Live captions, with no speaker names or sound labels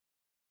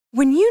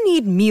When you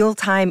need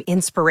mealtime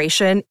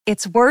inspiration,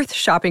 it's worth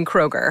shopping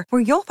Kroger,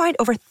 where you'll find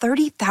over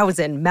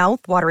 30,000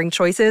 mouth-watering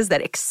choices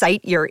that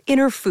excite your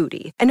inner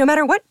foodie. And no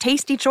matter what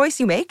tasty choice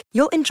you make,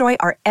 you'll enjoy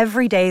our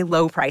everyday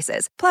low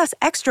prices, plus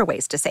extra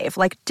ways to save,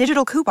 like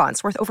digital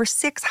coupons worth over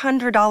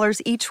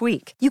 $600 each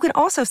week. You can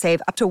also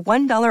save up to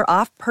 $1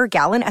 off per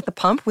gallon at the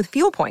pump with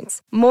fuel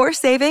points. More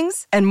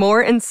savings and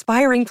more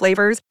inspiring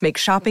flavors make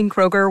shopping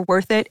Kroger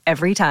worth it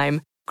every time.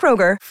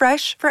 Kroger,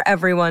 fresh for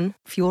everyone.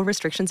 Fuel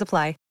restrictions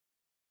apply.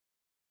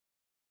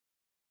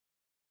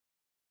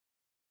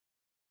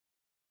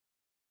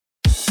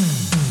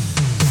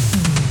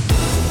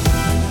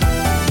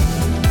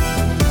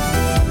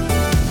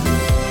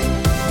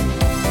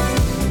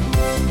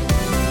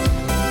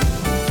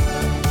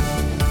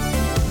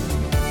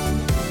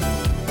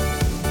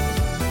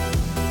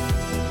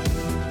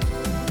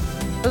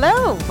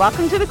 Hello,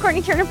 welcome to the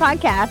Courtenay Turner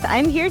Podcast.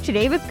 I'm here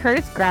today with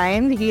Curtis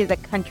Grimes. He is a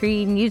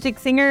country music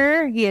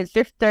singer. He has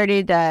just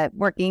started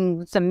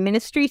working some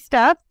ministry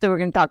stuff, so we're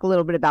going to talk a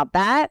little bit about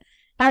that.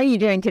 How are you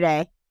doing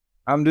today?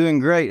 I'm doing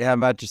great. How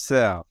about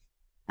yourself?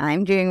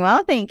 I'm doing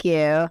well, thank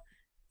you.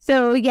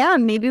 So yeah,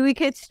 maybe we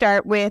could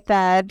start with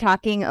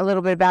talking a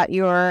little bit about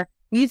your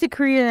music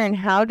career and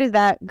how does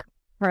that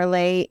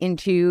parlay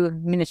into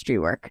ministry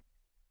work?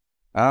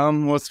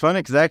 Well, it's funny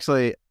because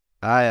actually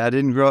I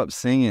didn't grow up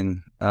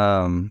singing.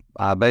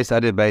 I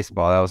did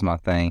baseball. That was my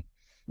thing.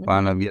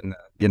 Wound up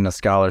getting a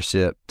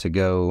scholarship to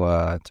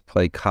go to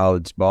play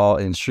college ball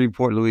in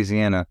Shreveport,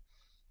 Louisiana.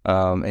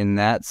 And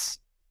that's,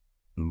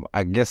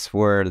 I guess,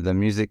 where the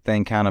music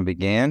thing kind of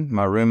began.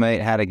 My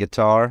roommate had a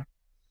guitar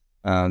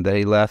that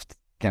he left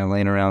kind of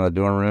laying around the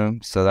dorm room.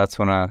 So that's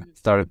when I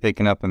started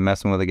picking up and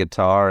messing with a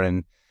guitar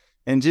and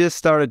just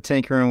started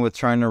tinkering with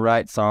trying to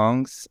write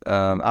songs.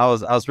 I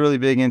was really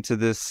big into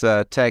this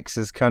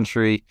Texas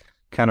country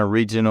kind of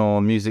regional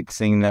music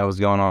scene that was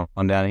going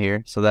on down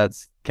here. So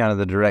that's kind of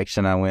the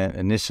direction I went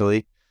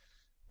initially.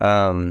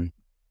 But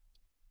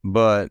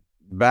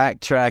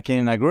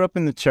backtracking, I grew up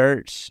in the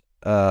church.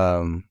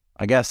 I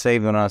got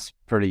saved when I was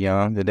pretty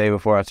young, the day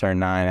before I turned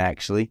 9,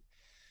 actually.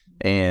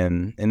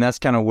 And that's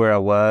kind of where I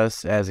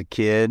was as a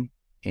kid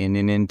and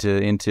then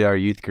into our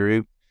youth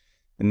group.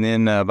 And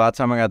then by the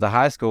time I got to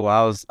high school,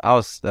 I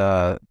was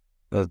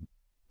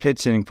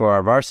pitching for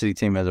our varsity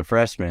team as a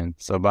freshman.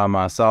 So by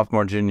my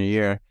sophomore, junior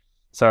year,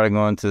 started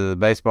going to the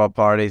baseball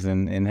parties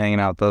and hanging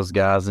out with those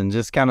guys and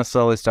just kind of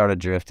slowly started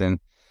drifting.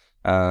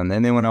 And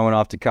then when I went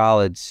off to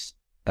college,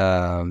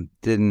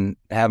 didn't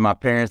have my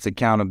parents'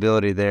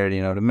 accountability there,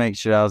 to make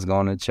sure I was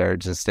going to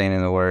church and staying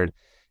in the Word,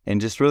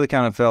 and just really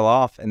kind of fell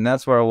off. And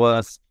that's where I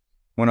was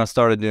when I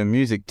started doing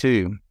music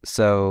too.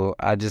 So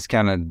I just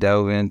kind of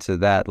dove into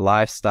that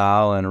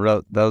lifestyle and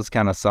wrote those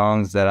kind of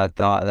songs that I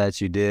thought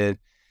that you did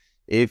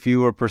if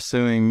you were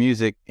pursuing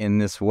music in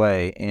this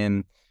way.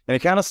 And it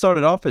kind of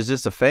started off as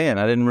just a fan.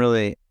 I didn't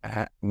really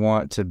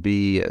want to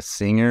be a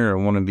singer or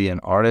want to be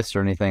an artist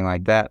or anything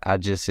like that. I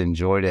just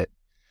enjoyed it.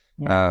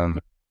 Yeah.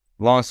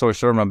 Long story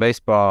short, my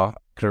baseball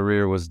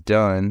career was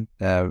done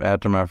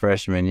after my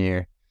freshman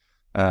year.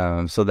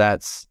 So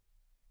that's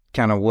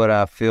kind of what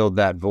I filled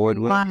that void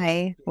with.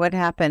 Why? What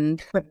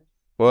happened?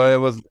 Well, it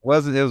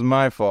was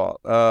my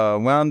fault.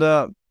 Wound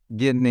up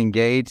getting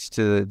engaged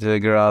to a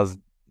girl I was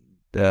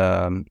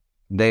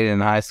dating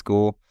in high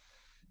school.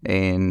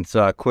 And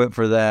so I quit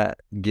for that,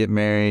 get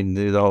married, and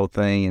do the whole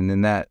thing, and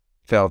then that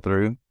fell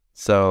through.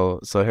 So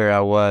here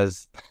I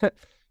was,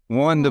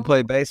 wanting to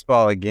play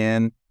baseball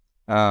again,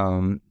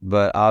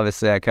 but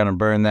obviously I kind of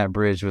burned that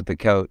bridge with the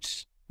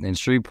coach in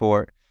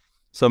Shreveport.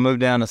 So I moved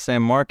down to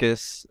San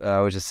Marcos,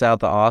 which is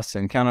south of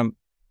Austin, kind of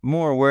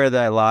more where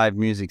that live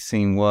music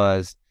scene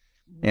was.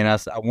 And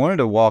I wanted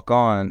to walk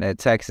on at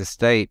Texas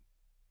State,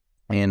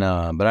 and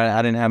but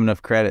I didn't have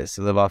enough credits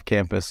to live off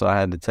campus, so I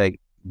had to take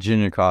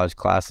junior college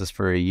classes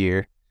for a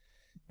year.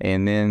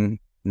 And then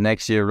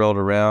next year rolled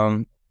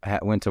around,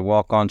 went to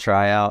walk-on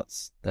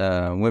tryouts,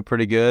 went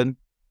pretty good,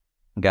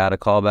 got a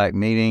callback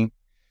meeting.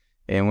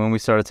 And when we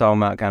started talking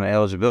about kind of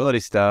eligibility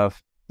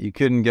stuff, you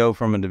couldn't go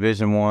from a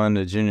Division I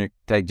to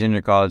take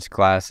junior college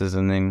classes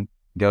and then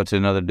go to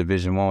another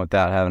Division I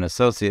without having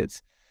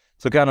associates.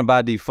 So kind of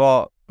by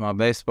default, my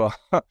baseball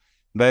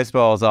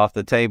was off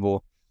the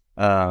table.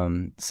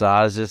 So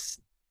I was just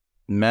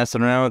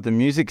messing around with the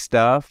music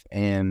stuff,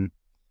 and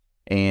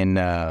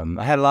I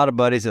had a lot of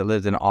buddies that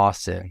lived in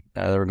Austin.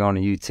 They were going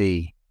to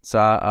UT. So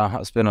I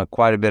spent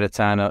quite a bit of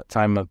time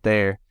up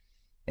there,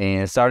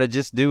 and started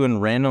just doing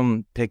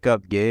random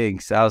pickup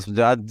gigs.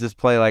 I'd just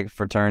play like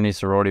fraternity,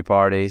 sorority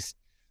parties.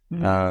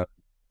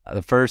 Mm-hmm.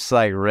 The first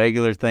like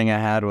regular thing I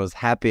had was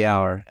happy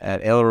hour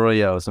at El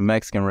Arroyo. It's a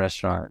Mexican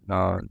restaurant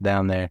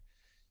down there.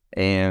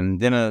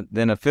 And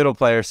then a fiddle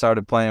player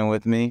started playing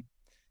with me,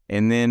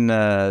 and then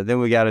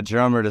we got a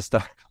drummer to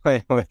start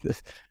playing with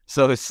us.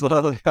 So it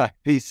slowly I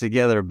pieced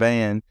together a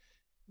band,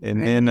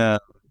 and then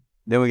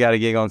we got a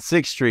gig on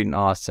 6th Street in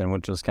Austin,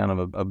 which was kind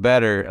of a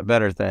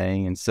better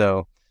thing. And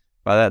so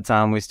by that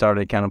time we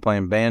started kind of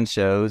playing band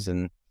shows,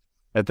 and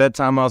at that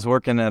time I was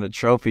working at a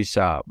trophy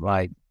shop,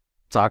 like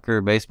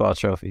soccer, baseball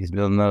trophies,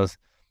 building those.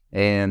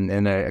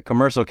 and a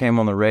commercial came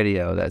on the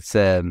radio that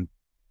said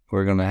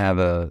we're going to have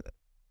a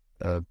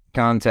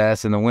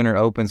contest, and the winner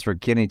opens for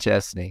Kenny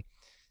Chesney.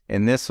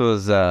 And this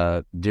was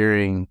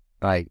during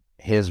like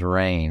his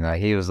reign.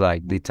 Like he was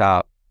like the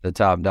top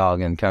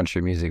dog in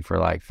country music for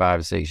like 5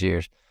 to 6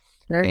 years.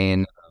 Sure.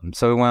 And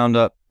so we wound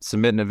up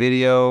submitting a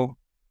video,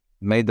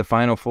 made the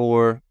Final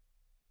Four,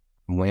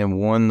 and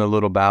won the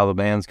little Battle of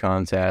the Bands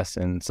contest.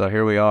 And so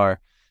here we are.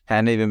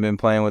 Hadn't even been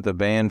playing with the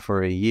band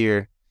for a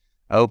year,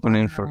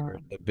 opening for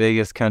the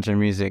biggest country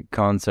music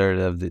concert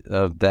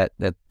of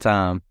that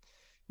time.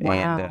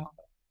 Wow. And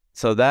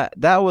so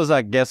that was,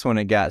 I guess, when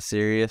it got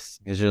serious,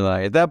 because you're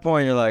like, at that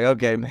point, you're like,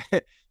 okay,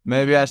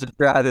 maybe I should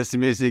try this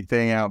music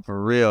thing out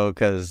for real,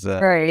 because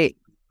right.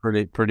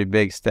 pretty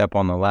big step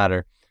on the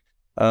ladder.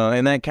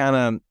 And that kind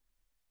of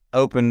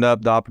opened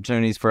up the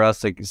opportunities for us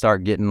to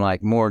start getting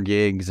like more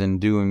gigs and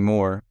doing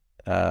more.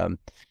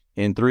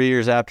 And 3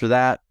 years after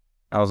that,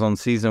 I was on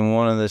season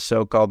 1 of this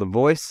show called The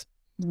Voice.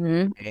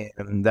 Mm-hmm.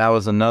 And that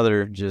was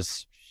another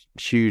just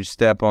huge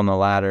step on the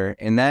ladder.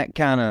 And that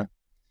kind of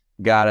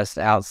got us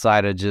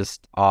outside of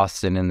just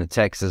Austin and the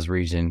Texas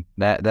region.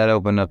 That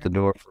opened up the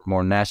door for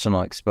more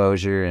national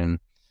exposure. And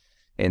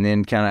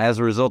then kind of as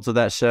a result of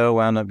that show,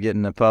 wound up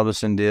getting a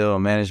publishing deal, a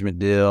management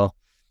deal,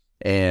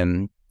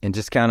 and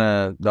just kind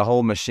of the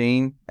whole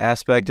machine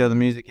aspect of the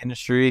music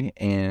industry.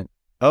 And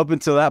up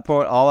until that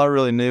point, all I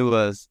really knew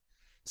was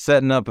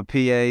setting up a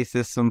PA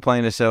system,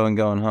 playing a show, and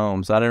going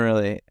home. So I didn't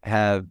really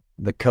have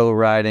the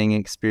co-writing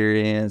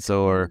experience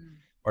or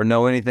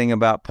know anything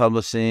about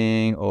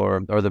publishing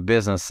or the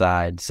business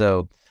side.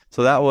 So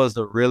that was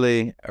a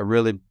really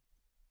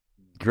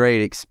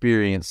great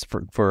experience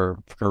for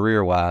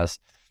career wise.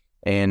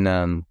 And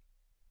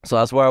so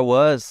that's where I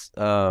was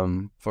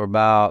for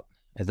about,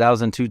 that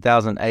was in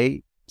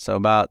 2008. So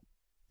about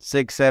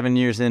 6-7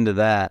 years into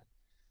that,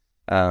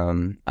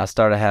 I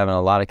started having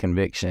a lot of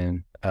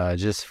conviction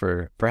just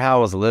for how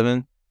I was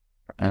living.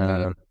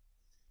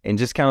 And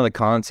just kind of the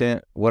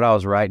content, what I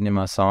was writing in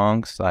my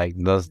songs, like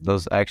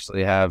those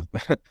actually have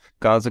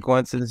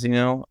consequences, you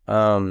know?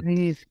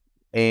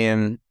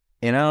 And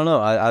I don't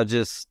know,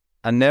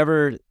 I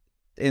never,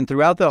 and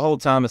throughout the whole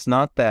time, it's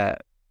not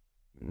that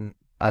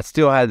I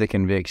still had the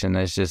conviction.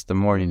 It's just the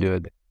more you do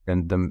it,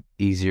 and the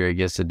easier it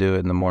gets to do it,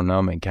 and the more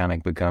numb it kind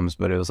of becomes,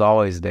 but it was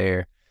always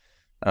there.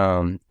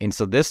 And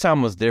so this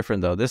time was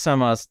different though. This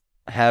time I was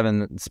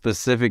having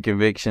specific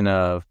conviction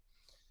of,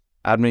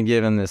 I'd been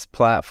given this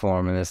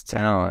platform and this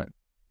talent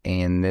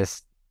and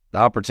this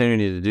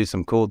opportunity to do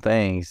some cool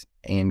things,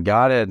 and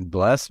God had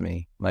blessed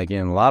me like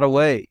in a lot of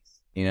ways,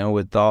 you know,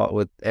 with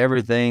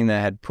everything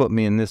that had put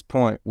me in this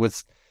point,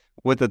 with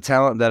the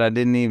talent that I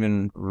didn't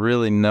even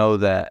really know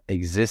that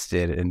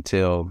existed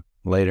until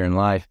later in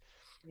life.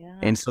 Yeah.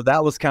 And so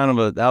that was kind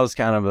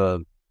of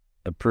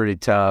a pretty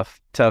tough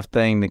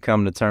thing to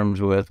come to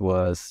terms with,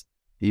 was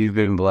you've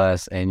been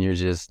blessed and you're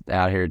just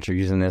out here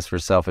using this for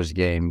selfish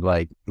gain,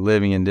 like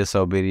living in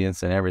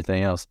disobedience and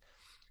everything else.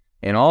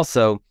 And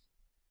also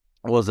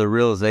was a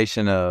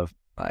realization of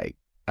like,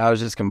 I was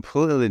just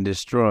completely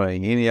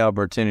destroying any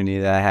opportunity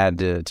that I had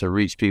to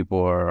reach people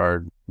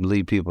or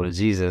lead people to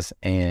Jesus.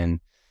 And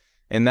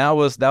that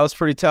was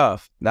pretty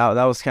tough.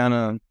 That was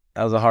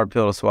a hard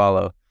pill to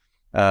swallow.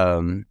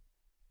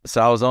 So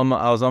I was on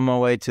my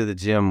way to the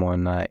gym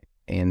one night,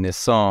 and this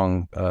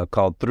song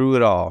called Through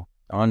It All,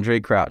 Andre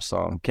Crouch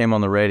song, came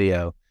on the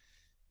radio,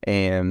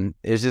 and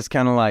it's just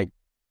kind of like,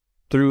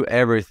 through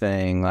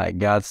everything, like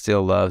God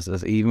still loves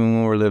us, even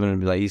when we're living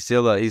in, like he's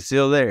still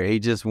there. He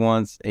just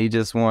wants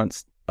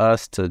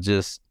us to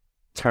just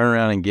turn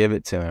around and give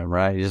it to him,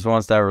 right? He just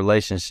wants that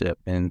relationship,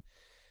 and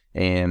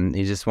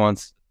he just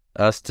wants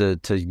us to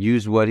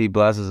use what he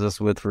blesses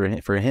us with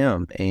for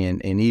him,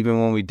 and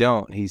even when we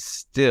don't, he's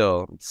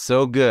still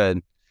so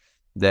good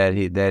that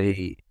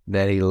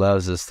he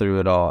loves us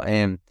through it all.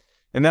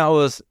 And that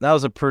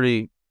was a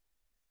pretty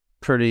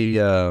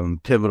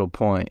pivotal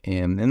point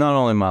in not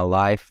only my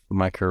life,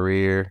 my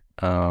career,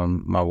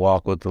 my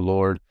walk with the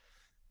Lord.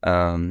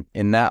 And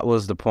that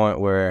was the point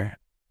where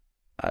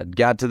I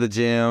got to the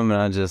gym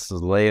and I just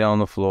laid on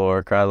the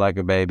floor, cried like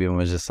a baby, and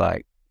was just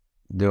like,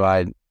 do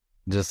I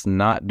just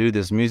not do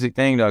this music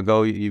thing? Do I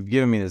go, you've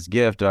given me this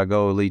gift, do I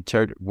go lead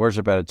church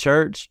worship at a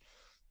church?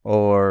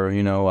 Or,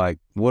 you know, like,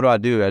 what do I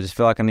do? I just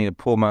feel like I need to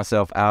pull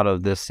myself out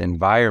of this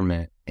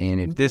environment. And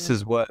if this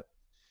is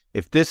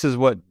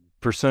what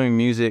pursuing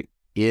music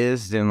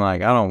is, then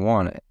like, I don't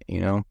want it,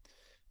 you know?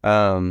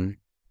 And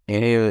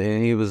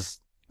he was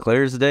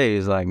clear as day.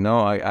 He's like, no,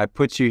 I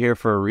put you here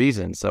for a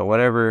reason. So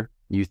whatever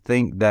you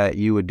think that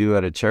you would do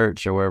at a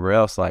church or wherever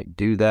else, like,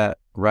 do that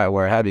right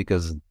where I have you,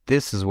 because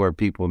this is where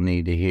people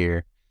need to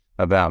hear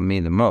about me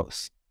the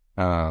most.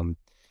 And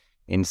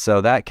so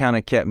that kind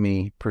of kept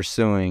me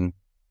pursuing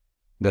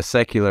the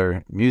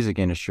secular music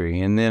industry.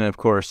 And then, of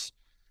course,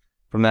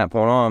 from that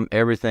point on,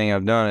 everything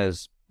I've done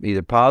is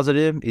either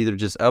positive, either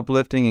just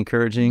uplifting,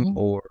 encouraging,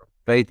 or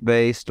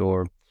faith-based,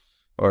 or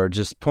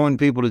just pointing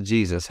people to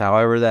Jesus,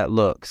 however that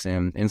looks.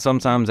 And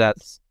sometimes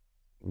that's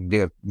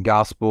the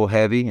gospel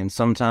heavy, and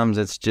sometimes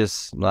it's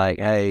just like,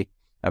 hey,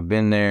 I've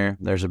been there.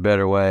 There's a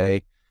better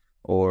way.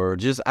 Or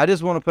I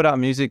just want to put out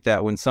music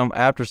that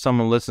after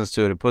someone listens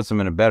to it, it puts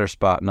them in a better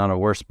spot, not a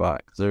worse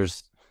spot. 'Cause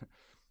there's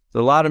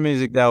a lot of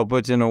music that will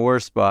put you in a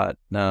worse spot,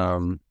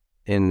 in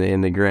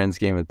the grand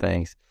scheme of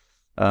things.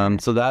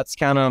 So that's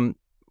kind of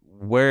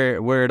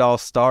where it all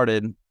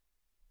started.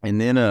 And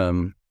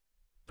then,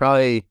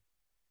 probably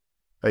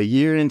a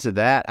year into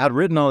that, I'd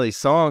written all these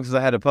songs because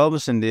I had a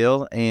publishing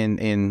deal, and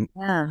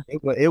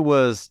it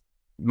was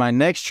my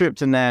next trip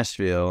to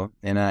Nashville,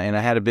 and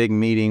I had a big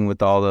meeting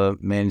with all the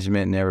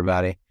management and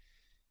everybody.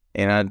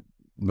 And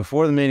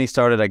before the meeting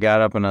started, I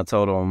got up and I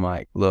told them,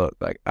 like, look,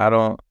 like, I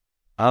don't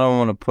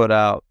want to put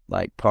out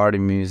like party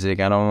music.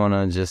 I don't want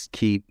to just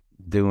keep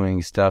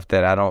doing stuff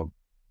that I don't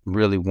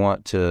really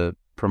want to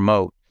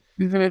promote.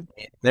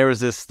 There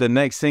was the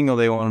next single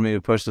they wanted me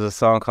to push was a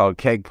song called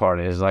Keg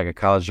Party. It's like a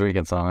college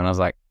drinking song. And I was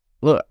like,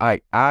 look, I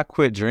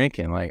quit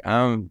drinking. Like,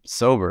 I'm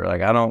sober.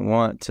 Like, I don't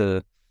want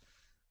to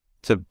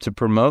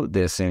promote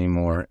this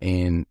anymore.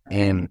 And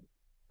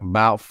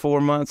about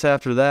 4 months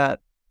after that,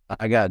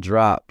 I got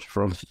dropped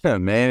from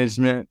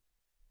management.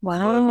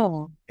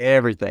 Wow.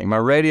 Everything. My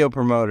radio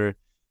promoter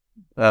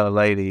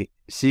lady,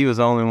 she was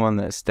the only one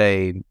that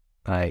stayed,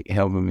 like,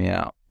 helping me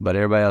out. But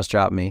everybody else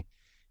dropped me.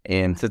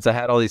 And since I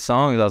had all these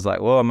songs, I was like,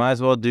 well, I might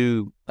as well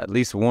do at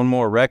least one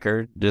more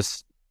record,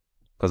 just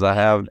because I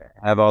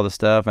have all the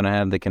stuff and I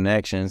have the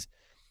connections.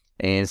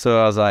 And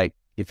so I was like,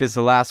 if it's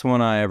the last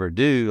one I ever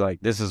do, like,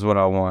 this is what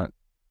I want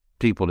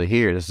people to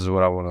hear. This is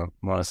what I want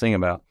to sing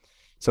about.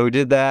 So we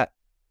did that.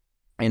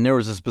 And there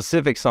was a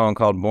specific song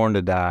called Born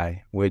to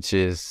Die, which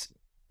is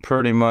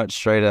pretty much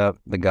straight up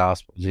the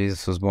gospel.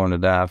 Jesus was born to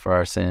die for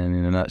our sin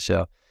in a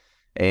nutshell.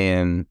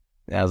 And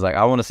I was like,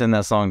 I want to send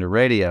that song to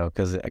radio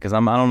because I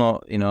don't know,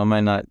 I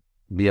might not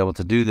be able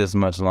to do this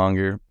much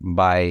longer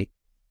by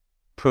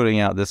putting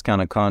out this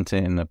kind of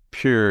content in a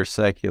pure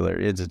secular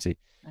entity.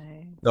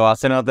 Right. So I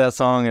sent out that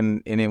song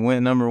and it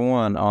went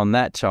 #1 on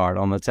that chart,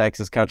 on the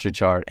Texas country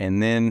chart.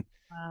 And then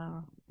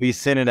we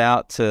sent it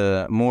out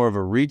to more of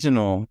a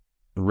regional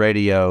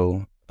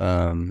radio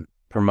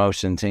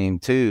promotion team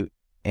too.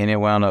 And it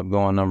wound up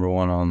going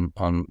 #1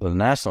 on the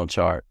national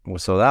chart.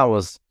 So that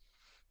was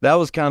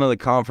kind of the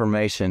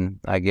confirmation,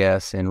 I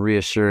guess, and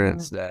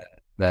reassurance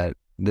that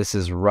this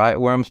is right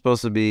where I'm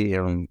supposed to be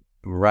and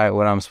right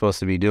what I'm supposed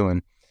to be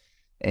doing.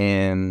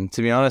 And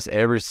to be honest,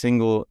 every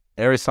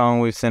song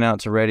we've sent out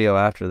to radio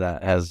after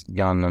that has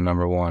gone to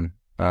 #1.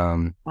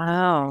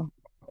 Wow.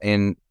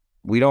 And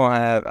we don't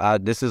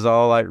have, this is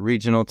all like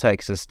regional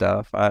Texas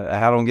stuff.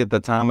 I don't get the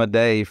time of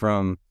day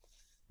from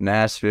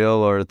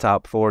Nashville or the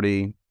top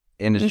 40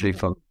 industry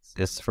folks.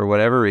 Just for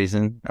whatever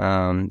reason.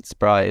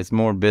 It's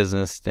more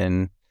business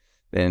than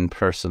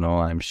personal,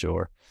 I'm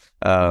sure.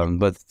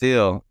 But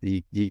still,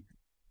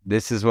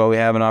 this is what we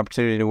have an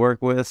opportunity to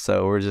work with,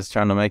 so we're just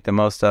trying to make the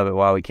most of it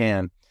while we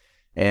can.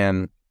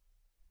 And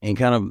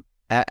kind of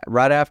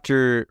right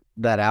after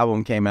that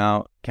album came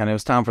out, kind of it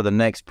was time for the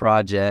next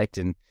project,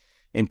 and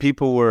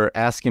people were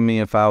asking me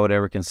if I would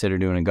ever consider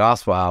doing a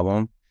gospel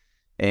album.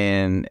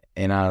 And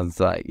I was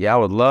like, yeah, I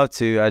would love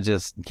to. I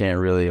just can't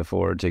really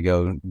afford to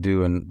go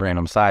do a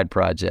random side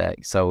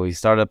project. So we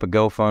started up a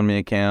GoFundMe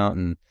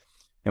account,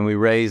 and we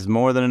raised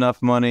more than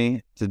enough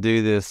money to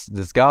do this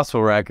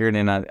gospel record.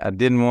 And I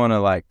didn't want to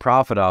like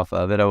profit off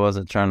of it. I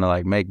wasn't trying to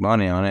like make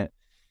money on it.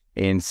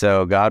 And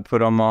so God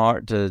put on my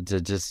heart to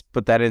just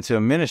put that into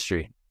a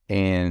ministry,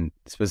 and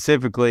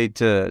specifically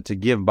to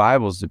give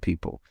Bibles to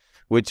people,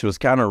 which was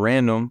kind of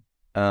random,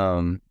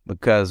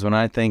 because when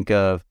I think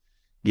of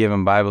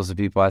giving Bibles to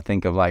people, I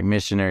think of like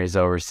missionaries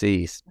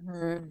overseas.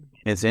 Mm-hmm.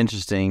 It's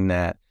interesting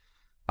that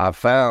I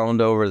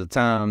found over the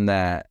time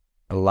that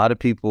a lot of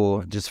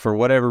people, just for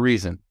whatever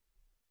reason,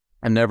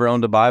 I never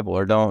owned a Bible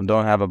or don't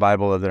have a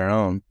Bible of their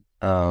own.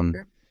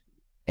 Sure.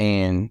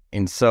 And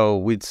so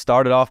we'd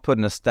started off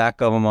putting a stack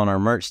of them on our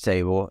merch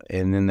table,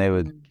 and then they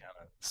would kind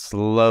of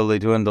slowly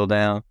dwindle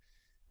down.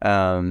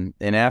 And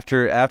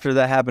after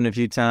that happened a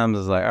few times, I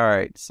was like, all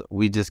right, so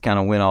we just kind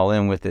of went all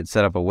in with it,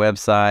 set up a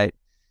website,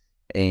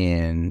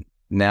 and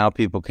now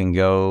people can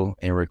go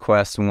and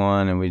request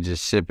one, and we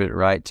just ship it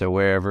right to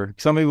wherever.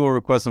 Some people will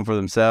request them for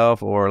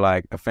themselves or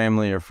like a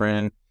family or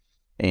friend.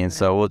 And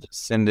so we'll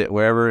just send it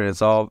wherever, and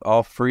it's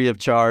all free of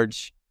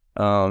charge.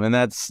 And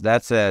that's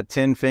at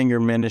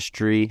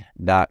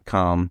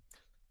 10fingerministry.com,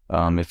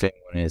 if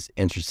anyone is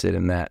interested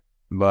in that.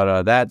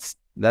 But that's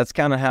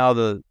kind of how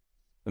the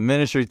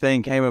ministry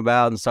thing came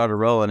about and started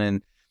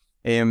rolling.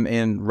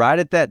 And right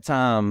at that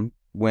time,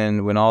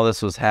 when all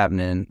this was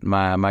happening,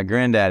 my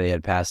granddaddy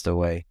had passed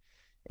away.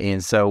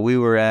 And so we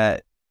were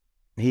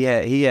he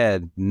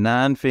had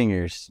 9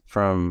 fingers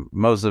from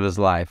most of his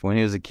life. When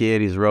he was a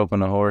kid, he's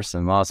roping a horse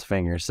and lost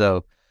fingers.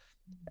 So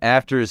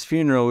after his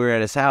funeral, we were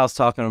at his house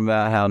talking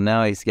about how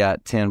now he's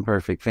got 10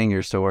 perfect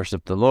fingers to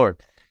worship the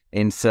Lord.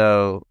 And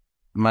so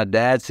my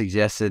dad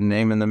suggested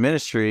naming the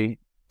ministry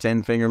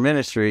 10 Finger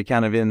Ministry,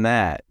 kind of in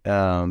that,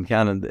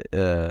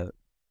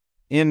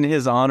 in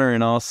his honor,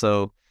 and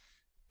also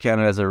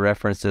kind of as a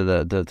reference to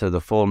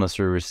the fullness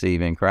we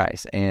receive in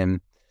Christ.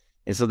 And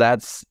so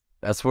that's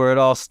that's where it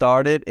all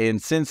started.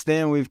 And since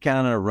then, we've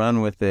kind of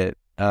run with it.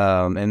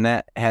 And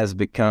that has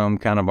become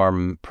kind of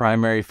our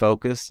primary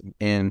focus.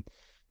 And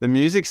the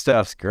music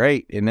stuff's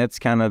great. And that's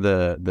kind of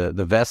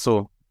the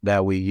vessel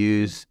that we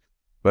use.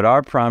 But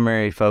our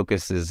primary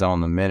focus is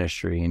on the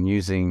ministry and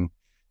using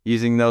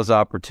those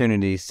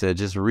opportunities to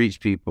just reach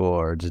people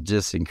or to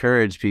just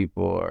encourage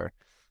people or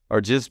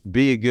just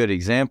be a good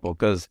example.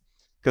 Because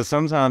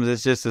sometimes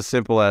it's just as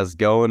simple as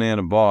going in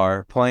a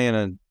bar, playing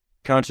a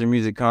country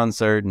music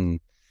concert and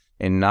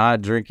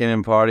not drinking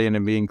and partying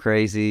and being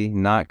crazy,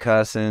 not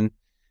cussing.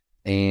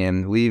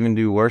 And we even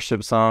do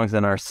worship songs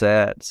in our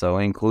set. So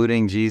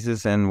including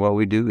Jesus and what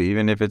we do,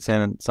 even if it's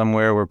in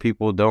somewhere where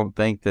people don't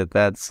think that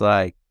that's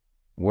like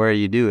where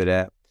you do it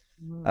at.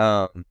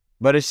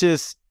 But it's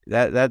just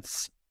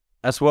that's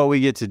what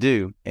we get to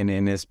do. And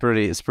it's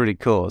pretty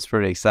cool. It's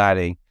pretty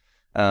exciting.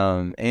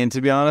 And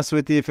to be honest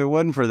with you, if it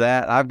wasn't for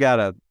that, I've got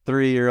a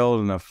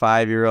 3-year-old and a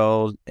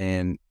 5-year-old.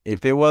 And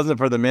if it wasn't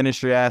for the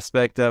ministry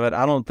aspect of it,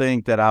 I don't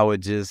think that I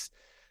would just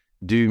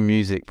do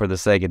music for the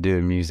sake of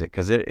doing music,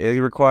 because it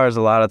requires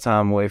a lot of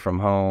time away from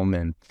home,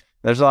 and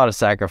there's a lot of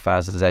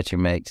sacrifices that you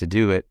make to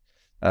do it.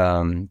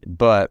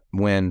 But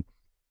when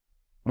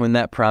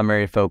that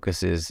primary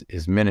focus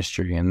is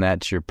ministry, and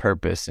that's your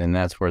purpose, and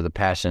that's where the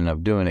passion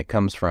of doing it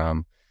comes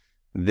from,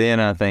 then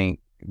I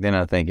think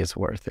it's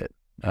worth it.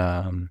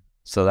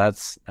 So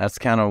that's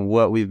kind of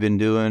what we've been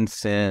doing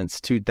since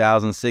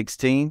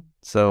 2016.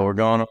 So we're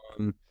going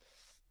on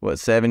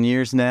 7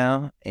 years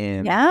now,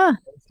 and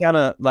it's kind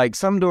of like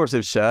some doors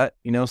have shut.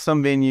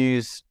 Some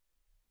venues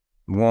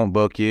won't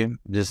book you,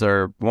 just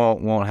or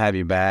won't have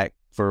you back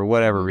for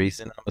whatever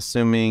reason. I'm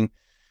assuming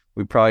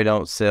we probably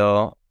don't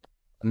sell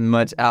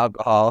much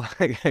alcohol,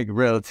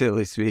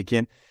 relatively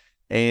speaking,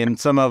 and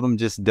some of them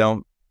just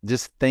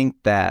think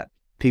that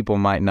people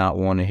might not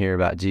want to hear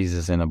about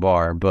Jesus in a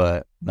bar,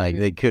 but like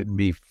they couldn't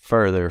be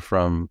further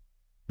from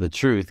the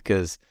truth,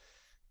 because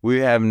we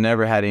have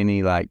never had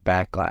any like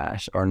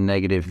backlash or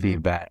negative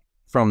feedback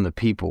from the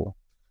people.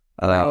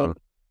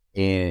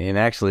 And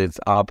actually it's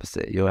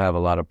opposite. You'll have a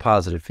lot of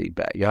positive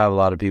feedback. You'll have a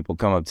lot of people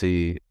come up to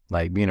you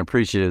like being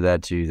appreciative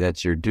that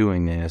you're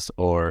doing this,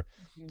 or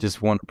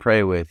just want to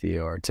pray with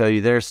you, or tell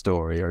you their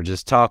story, or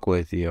just talk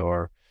with you,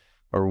 or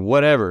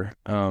whatever.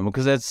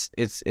 Because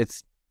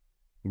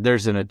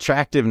there's an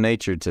attractive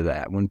nature to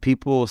that. When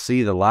people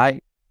see the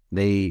light,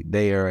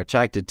 they are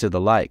attracted to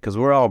the light, because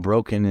we're all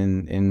broken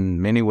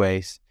in many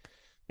ways,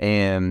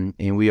 and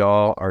we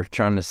all are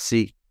trying to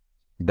seek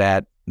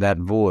that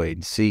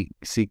void, seek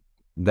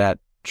that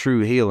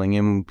true healing,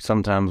 and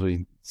sometimes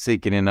we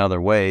seek it in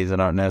other ways that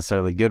aren't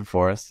necessarily good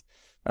for us.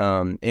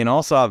 And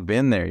also I've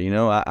been there.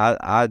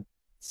 I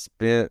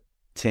spent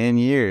 10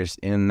 years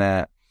in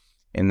that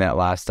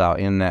lifestyle,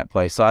 in that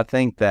place. So I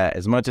think that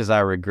as much as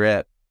I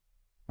regret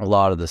a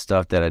lot of the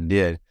stuff that I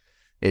did,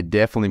 it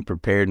definitely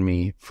prepared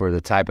me for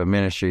the type of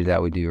ministry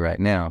that we do right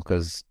now,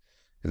 because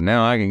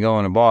now I can go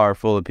in a bar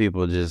full of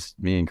people just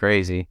being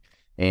crazy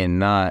and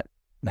not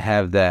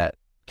have that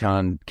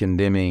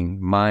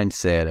condemning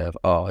mindset of,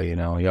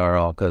 you're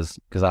all because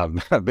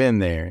I've been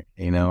there.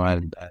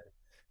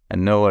 I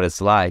know what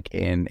it's like,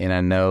 and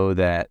I know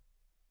that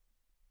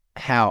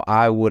how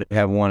I would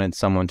have wanted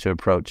someone to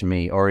approach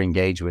me or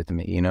engage with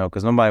me,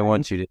 because nobody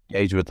wants you to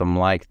engage with them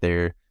like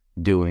they're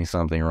doing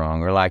something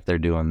wrong or like they're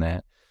doing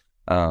that.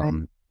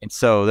 And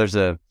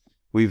so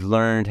we've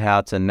learned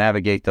how to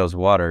navigate those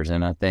waters,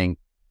 and I think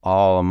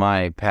all of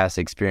my past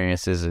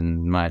experiences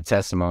and my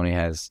testimony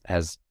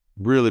has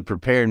really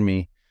prepared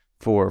me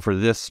for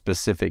this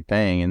specific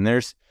thing. And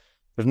there's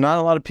not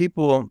a lot of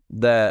people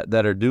that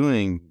are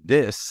doing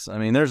this. I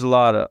mean, there's a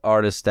lot of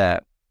artists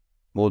that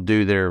will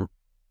do their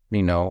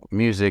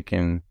music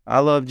and I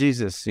love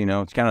Jesus,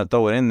 to kind of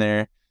throw it in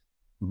there,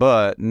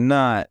 but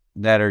not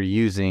that are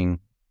using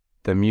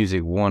the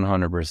music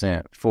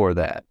 100% for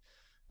that.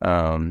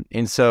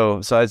 And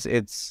so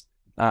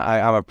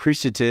I'm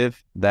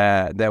appreciative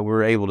that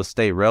we're able to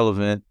stay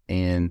relevant,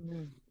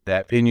 and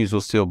that venues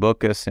will still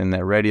book us, and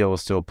that radio will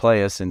still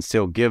play us and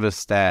still give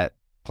us that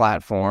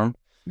platform,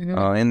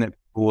 and that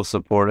people will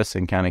support us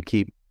and kind of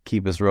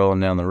keep us rolling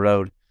down the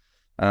road.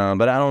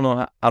 But I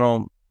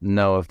don't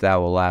know if that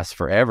will last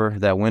forever.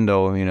 That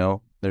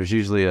window, there's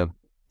usually a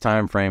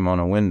time frame on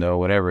a window,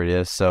 whatever it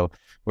is. So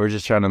we're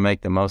just trying to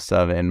make the most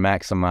of it and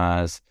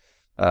maximize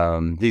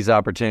these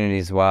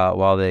opportunities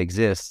while they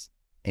exist.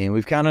 And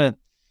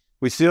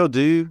we still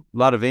do a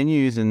lot of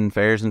venues and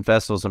fairs and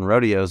festivals and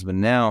rodeos, but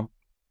now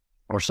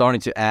we're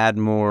starting to add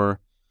more,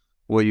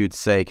 what you'd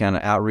say, kind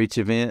of outreach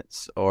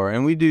events,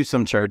 and we do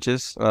some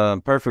churches.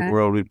 Perfect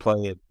World, we'd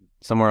play it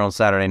somewhere on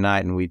Saturday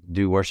night, and we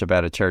do worship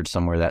at a church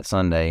somewhere that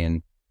Sunday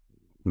and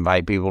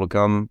invite people to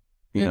come,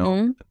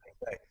 and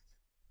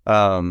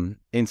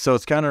so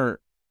it's kind of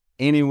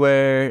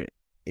anywhere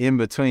in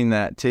between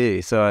that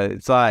too. So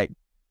it's like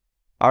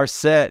our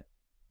set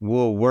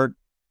will work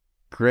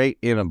great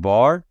in a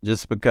bar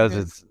just because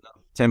it's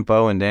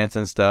tempo and dance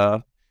and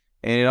stuff.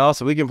 And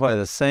we can play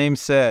the same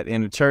set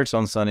in a church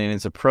on Sunday, and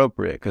it's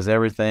appropriate because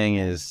everything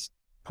is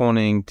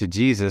pointing to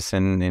Jesus,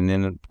 and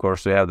then of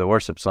course we have the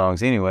worship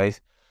songs anyways.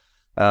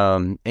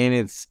 And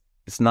it's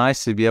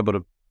nice to be able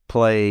to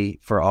play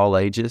for all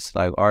ages.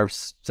 Like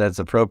ours, that's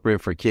appropriate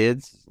for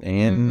kids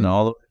and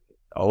all the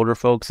older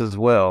folks as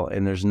well.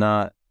 And there's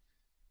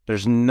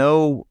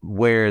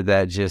nowhere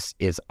that just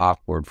is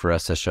awkward for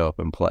us to show up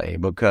and play,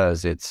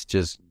 because it's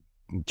just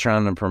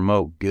trying to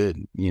promote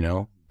good,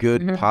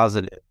 good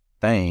positive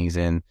things.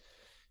 And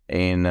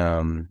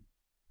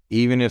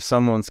even if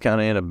someone's kind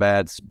of in a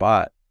bad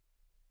spot,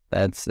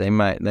 they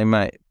might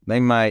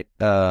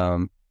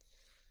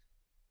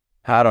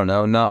I don't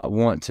know, not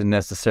want to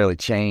necessarily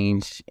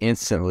change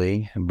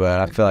instantly, but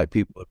I feel like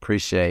people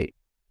appreciate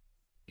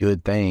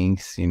good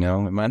things. You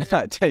might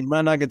not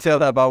can tell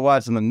that by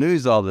watching the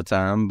news all the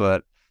time,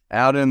 but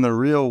out in the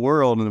real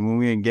world, and when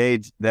we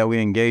engage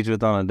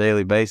with on a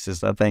daily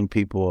basis, I think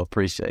people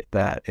appreciate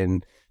that,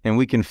 and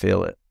we can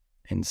feel it.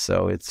 And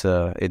so it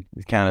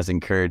kind of is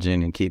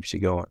encouraging and keeps you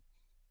going.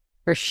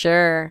 For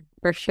sure.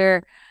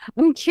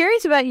 I'm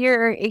curious about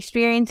your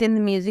experience in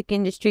the music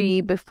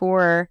industry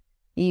before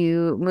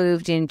you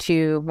moved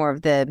into more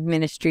of the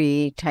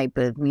ministry type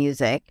of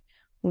music.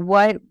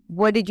 What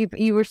did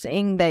you were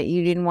saying that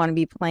you didn't want to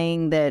be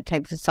playing the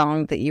types of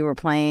songs that you were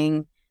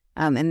playing,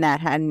 and that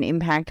had an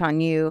impact on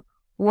you.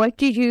 What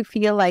did you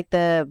feel like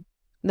the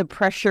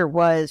pressure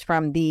was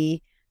from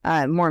the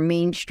more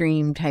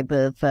mainstream type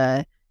of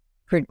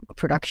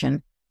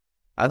production?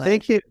 I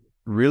think it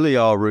really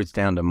all roots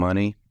down to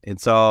money.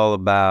 It's all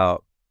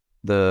about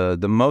the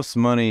most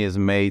money is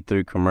made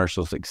through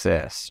commercial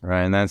success,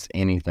 right? And that's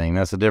anything.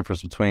 That's the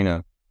difference between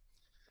a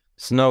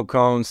snow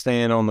cone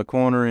stand on the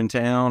corner in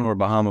town or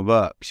Bahama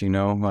Bucks,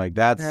 like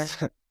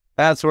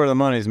that's where the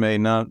money's made,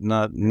 not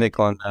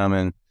nickel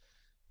and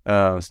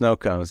dime snow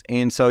cones.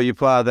 And so you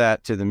apply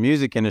that to the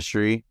music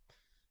industry,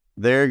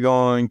 they're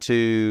going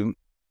to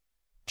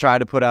try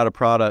to put out a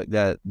product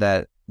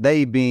that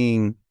they,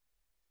 being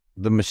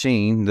the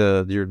machine,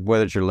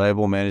 whether it's your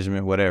label,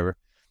 management, whatever,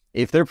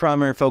 if their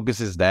primary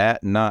focus is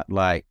that, not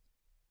like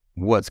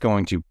what's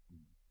going to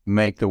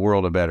make the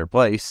world a better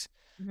place,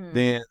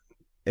 then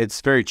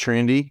it's very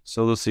trendy.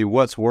 So they'll see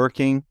what's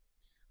working.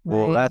 Right.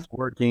 Well, that's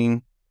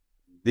working.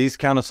 These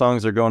kind of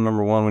songs are going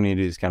number one when you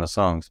do these kind of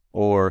songs.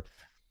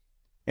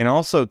 And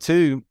also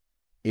too,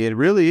 it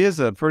really is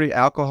a pretty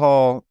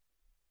alcohol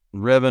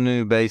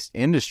revenue based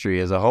industry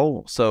as a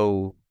whole.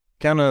 So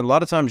kind of a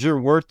lot of times your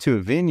worth to a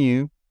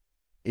venue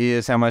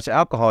is how much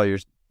alcohol you're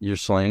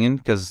slinging,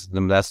 because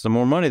that's the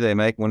more money they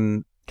make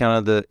when kind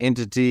of the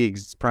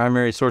entity's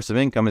primary source of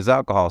income is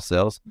alcohol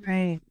sales.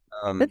 Right.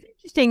 That's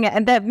interesting,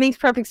 and that makes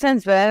perfect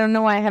sense. But I don't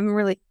know why I haven't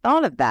really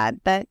thought of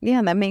that. That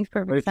makes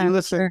perfect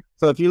sense.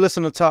 So if you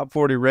listen to top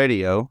 40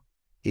 radio,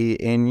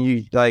 and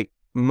you like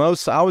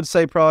most, I would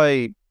say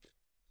probably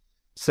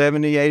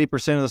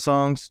 70-80% of the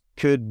songs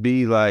could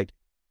be like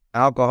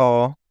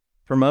alcohol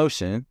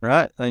promotion,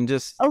 right? And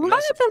just a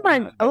lot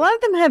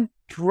of them have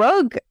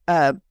drug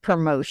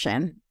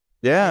promotion.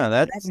 Yeah,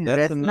 that's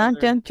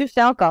not just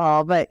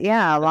alcohol, but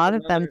a lot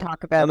of them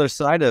talk about the other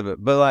side of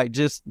it. But like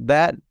just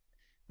that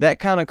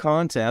kind of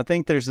content, I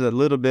think there's a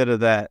little bit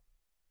of that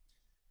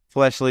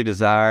fleshly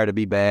desire to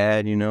be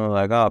bad,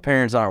 like, oh,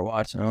 parents aren't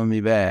watching, I'm gonna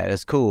be bad.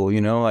 It's cool,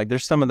 like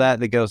there's some of that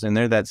goes in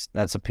there that's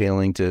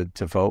appealing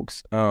to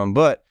folks.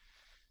 But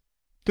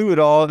through it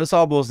all, this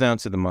all boils down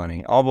to the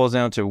money. All boils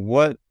down to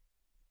what,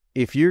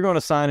 if you're going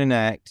to sign an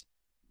act,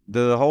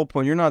 the whole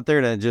point, you're not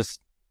there to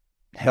just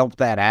help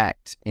that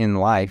act in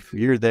life.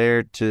 You're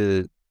there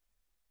to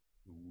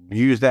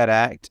use that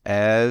act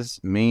as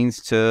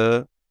means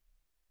to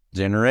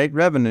generate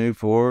revenue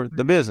for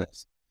the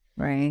business.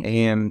 Right.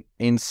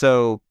 And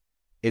so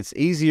it's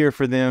easier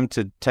for them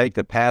to take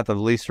the path of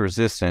least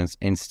resistance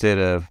instead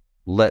of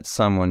let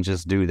someone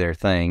just do their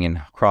thing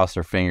and cross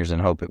their fingers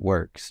and hope it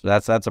works.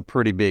 That's a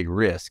pretty big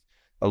risk.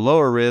 A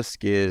lower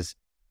risk is,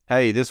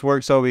 hey, this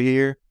works over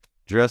here,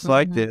 dress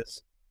like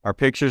this, our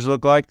pictures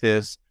look like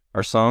this,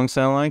 our songs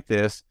sound like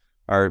this,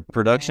 our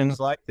production's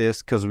like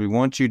this, because we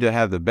want you to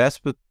have the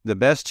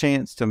best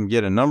chance to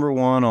get a number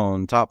one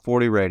on top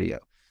 40 radio.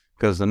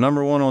 Because the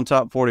number one on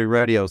top 40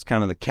 radio is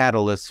kind of the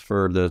catalyst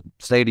for the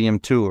stadium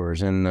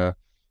tours and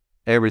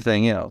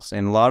everything else.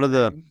 And a lot of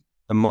the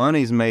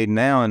money's made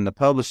now in the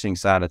publishing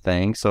side of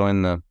things. So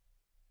in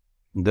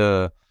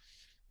the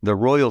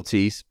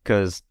royalties,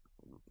 because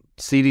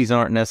CDs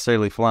aren't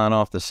necessarily flying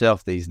off the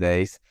shelf these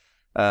days.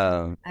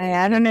 I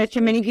don't know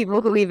too many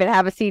people who even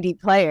have a CD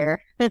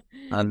player.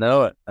 I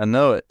know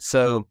it.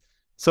 So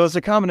it's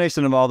a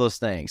combination of all those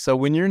things. So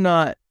when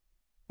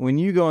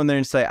you go in there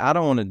and say, I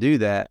don't want to do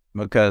that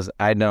because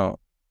I don't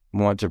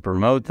want to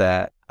promote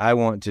that, I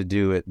want to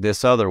do it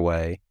this other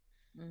way.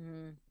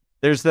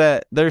 There's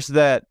that,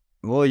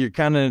 well, you're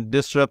kind of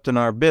disrupting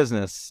our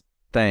business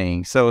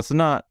thing. So it's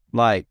not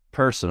like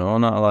personal,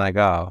 not like,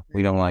 oh,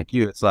 we don't like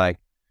you. It's like,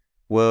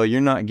 well,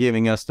 you're not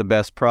giving us the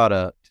best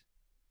product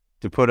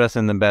to put us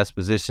in the best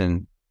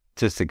position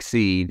to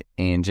succeed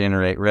and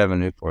generate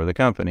revenue for the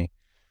company.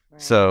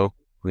 Right. So,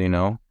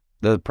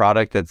 the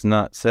product that's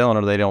not selling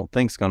or they don't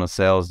think's going to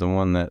sell is the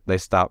one that they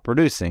stop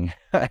producing.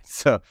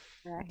 So,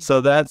 Right. so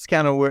that's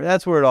kind of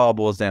that's where it all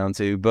boils down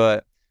to.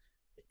 But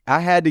I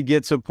had to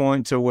get to a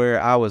point to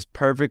where I was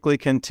perfectly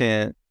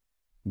content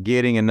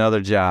getting another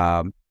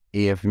job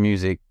if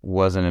music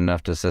wasn't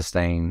enough to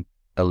sustain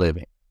a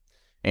living.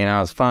 And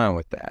I was fine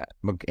with that.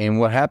 And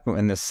what happened,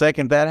 and the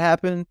second that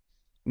happened,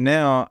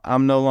 now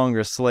I'm no longer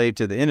a slave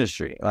to the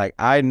industry. Like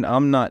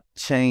I'm not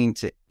chained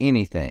to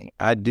anything.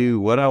 I do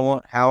what I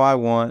want, how I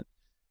want.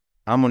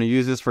 I'm going to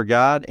use this for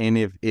God. And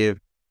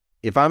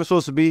if I'm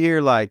supposed to be here,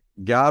 like,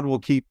 God will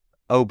keep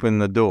open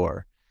the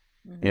door.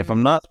 Mm-hmm. If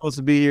I'm not supposed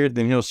to be here,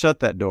 then he'll shut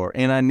that door.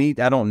 And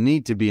I don't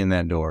need to be in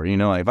that door. You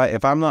know,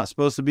 if I'm not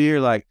supposed to be here,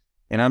 like,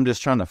 and I'm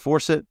just trying to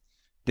force it,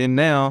 then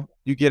now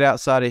you get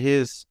outside of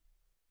his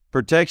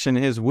protection,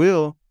 his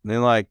will,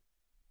 then like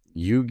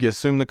you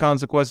assume the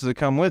consequences that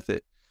come with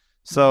it.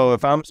 So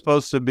if I'm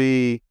supposed to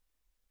be,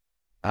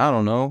 I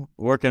don't know,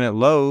 working at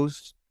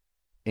Lowe's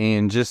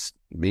and just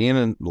being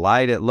a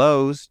light at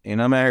Lowe's,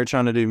 and I'm out here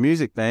trying to do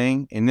music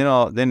thing, and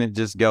then it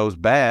just goes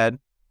bad.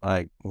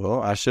 Like,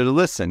 well, I should have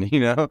listened, you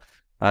know,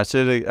 I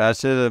should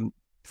have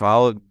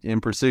followed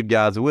and pursued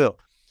God's will.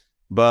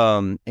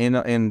 But,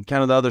 and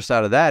kind of the other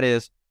side of that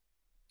is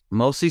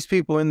most of these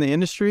people in the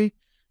industry,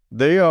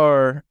 they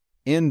are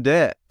in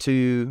debt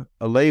to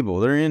a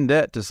label. They're in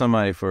debt to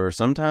somebody for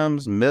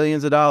sometimes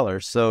millions of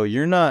dollars. So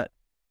you're not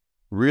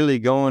really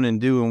going and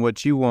doing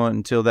what you want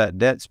until that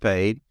debt's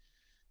paid.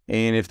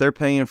 And if they're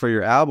paying for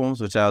your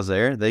albums, which I was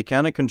there, they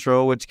kind of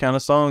control which kind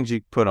of songs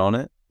you put on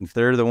it. If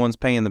they're the ones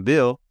paying the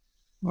bill,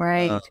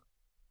 Right.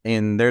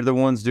 and they're the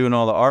ones doing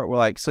all the art,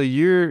 like, so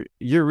you're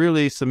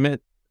really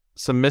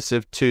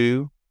submissive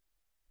to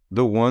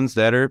the ones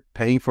that are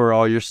paying for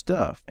all your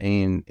stuff.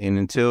 And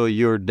until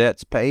your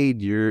debt's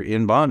paid, you're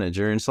in bondage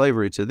or in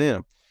slavery to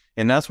them.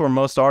 And that's where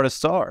most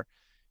artists are.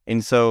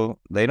 And so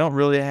they don't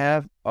really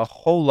have a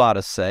whole lot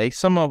of say.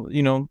 Some of,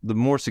 you know, the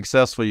more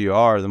successful you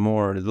are, the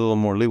little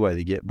more leeway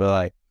they get. But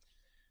like,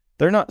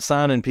 they're not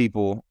signing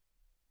people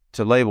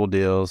to label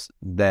deals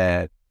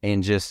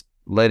and just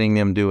letting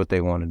them do what they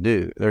want to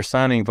do. They're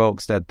signing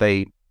folks that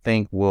they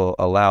think will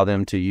allow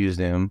them to use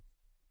them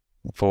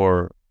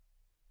for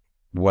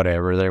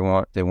whatever they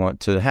want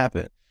to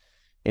happen.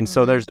 And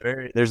so there's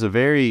a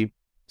very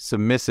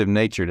submissive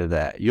nature to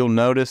that. You'll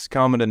notice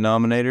common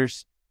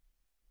denominators,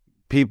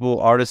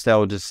 artists that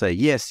will just say,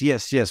 yes,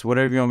 yes, yes,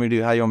 whatever you want me to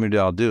do, how you want me to do,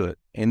 I'll do it.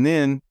 And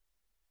then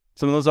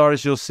some of those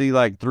artists you'll see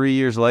like 3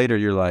 years later,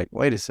 you're like,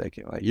 wait a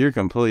second, like, you're a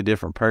completely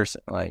different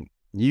person. Like,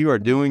 you are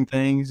doing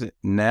things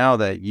now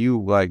that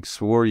you like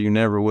swore you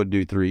never would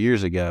do 3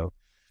 years ago.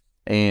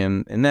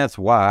 And that's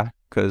why,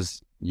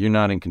 because you're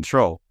not in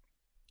control.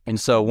 And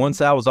so once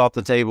that was off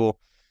the table,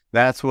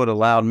 that's what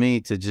allowed me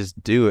to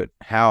just do it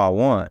how I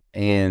want.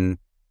 And,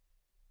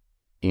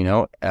 you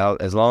know,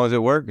 as long as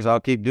it works, I'll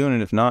keep doing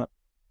it. If not,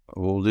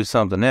 we'll do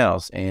something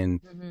else. And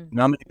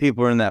not many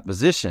people are in that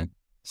position.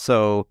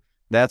 So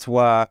that's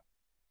why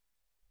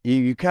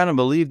you kind of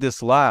believe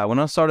this lie. When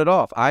I started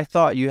off, I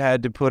thought you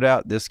had to put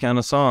out this kind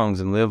of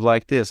songs and live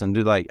like this and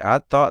do like, I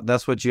thought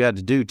that's what you had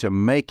to do to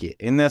make it.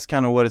 And that's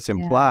kind of what it's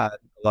implied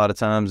a lot of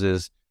times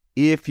is,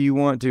 if you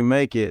want to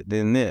make it,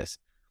 then this.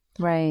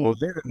 Right. Well,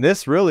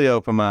 this really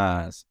opened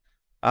my eyes.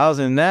 I was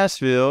in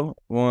Nashville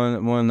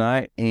one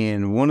night,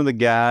 and one of the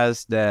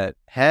guys that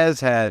has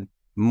had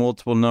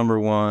multiple number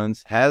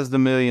ones, has the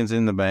millions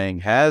in the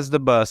bank, has the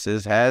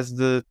buses, has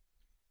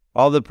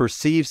all the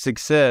perceived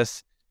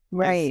success,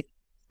 Right.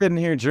 sitting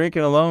here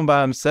drinking alone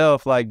by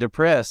himself, like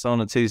depressed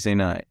on a Tuesday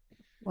night.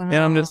 Wow. And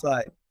I'm just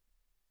like,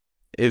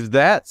 if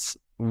that's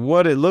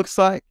what it looks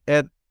like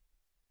at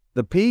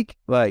the peak,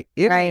 like,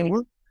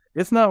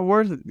 it's not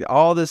worth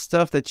all this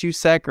stuff that you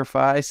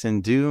sacrifice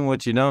and doing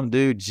what you don't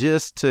do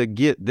just to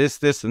get this,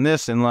 this, and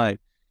this. And like,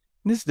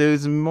 this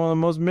dude's one of the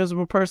most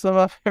miserable person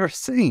I've ever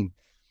seen.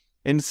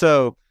 And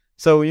so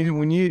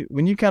when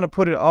you kind of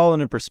put it all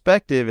into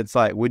perspective, it's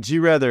like, would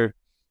you rather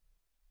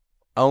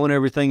own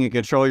everything and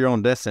control your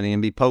own destiny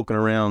and be poking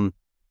around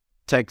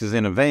Texas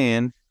in a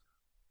van,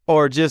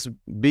 or just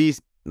be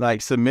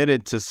like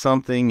submitted to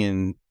something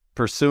and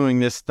pursuing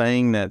this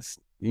thing that's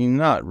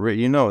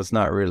it's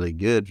not really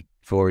good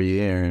for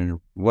you and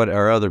what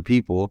are other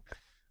people,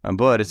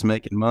 but it's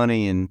making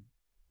money and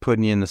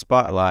putting you in the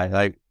spotlight?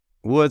 Like,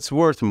 what's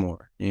worth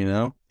more,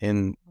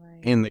 in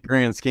the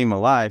grand scheme of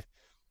life?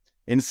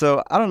 And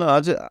so I don't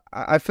know,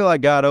 I feel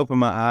like God opened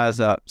my eyes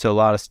up to a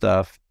lot of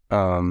stuff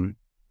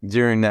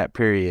during that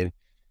period,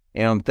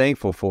 and I'm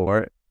thankful for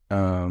it.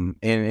 And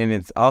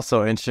it's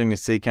also interesting to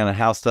see kind of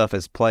how stuff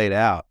has played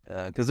out,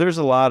 because there's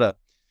a lot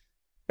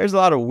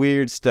of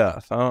weird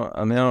stuff. I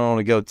don't want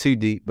to go too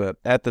deep, but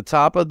at the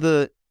top of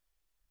the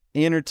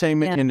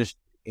entertainment industry,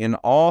 in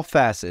all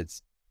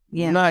facets,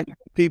 not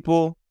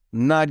people,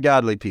 not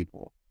godly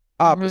people,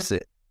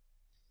 opposite.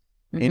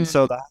 Mm-hmm. And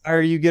so the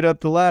higher you get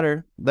up the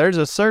ladder, there's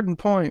a certain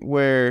point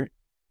where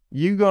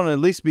you're going to at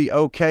least be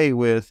okay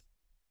with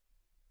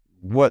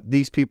what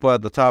these people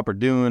at the top are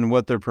doing,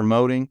 what they're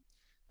promoting.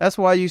 That's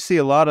why you see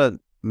a lot of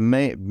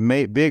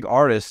big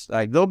artists,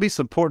 like they'll be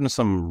supporting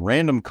some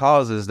random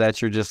causes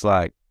that you're just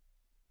like,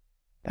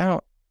 I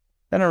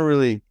don't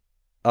really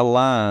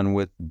align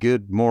with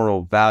good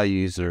moral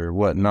values or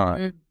whatnot.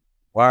 Mm-hmm.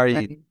 Why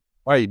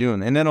are you doing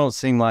that? And they don't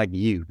seem like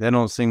you. They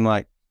don't seem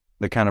like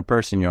the kind of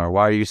person you are.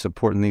 Why are you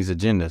supporting these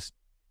agendas?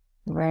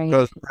 Right.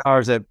 Because the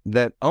powers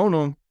that own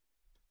them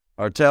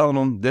are telling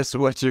them this is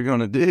what you're going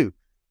to do.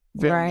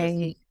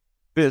 Right.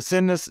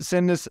 Send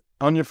this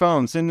on your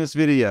phone. Send this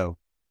video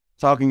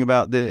talking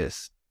about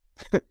this.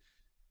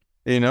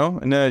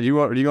 And then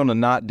you're going to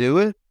not do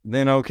it?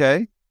 Then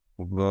okay.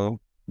 Well,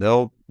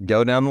 they'll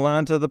go down the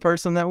line to the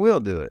person that will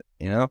do it,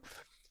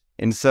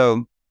 And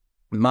so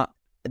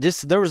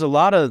there was a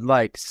lot of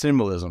like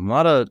symbolism, a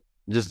lot of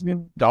just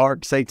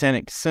dark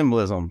satanic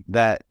symbolism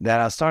that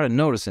I started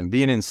noticing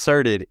being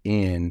inserted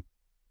in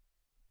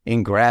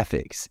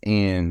graphics,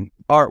 in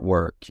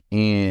artwork,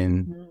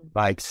 in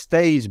like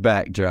stage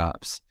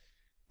backdrops.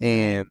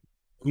 And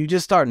you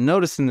just start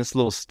noticing this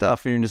little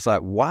stuff and you're just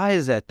like, why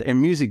is that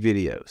in music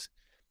videos?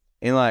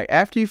 And like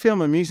after you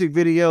film a music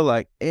video,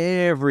 like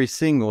every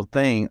single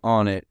thing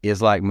on it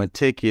is like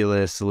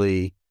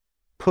meticulously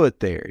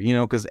put there,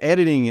 because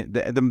editing,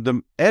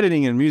 the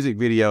editing in music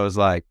video is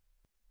like,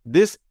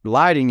 this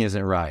lighting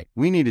isn't right.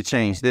 We need to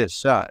change this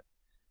shot.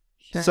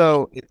 Sure.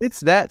 So if it's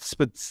that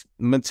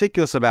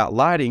meticulous about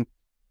lighting,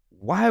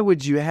 why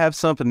would you have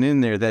something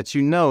in there that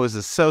is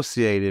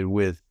associated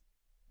with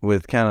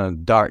kind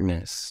of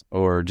darkness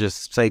or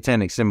just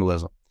satanic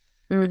symbolism?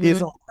 Mm-hmm.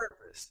 It's on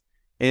purpose.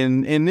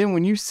 And then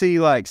when you see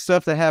like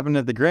stuff that happened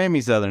at the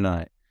Grammys the other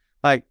night,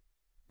 like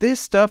this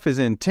stuff is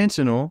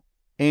intentional,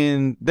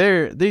 and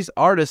these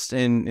artists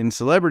and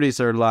celebrities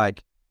are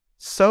like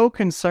so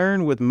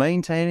concerned with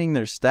maintaining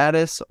their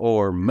status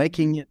or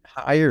making it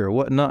higher or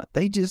whatnot.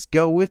 They just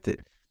go with it.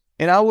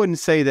 And I wouldn't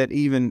say that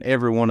even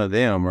every one of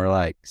them are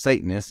like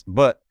Satanists,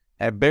 but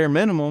at bare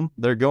minimum,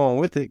 they're going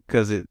with it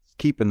because it's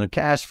keeping their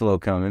cash flow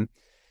coming.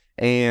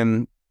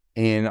 And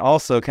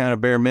also kind of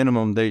bare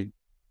minimum, they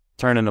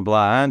turning a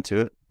blind eye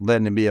to it,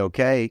 letting it be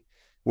okay.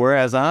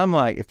 Whereas I'm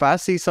like, if I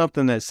see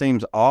something that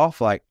seems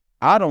off, like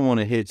I don't want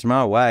to hitch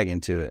my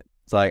wagon to it.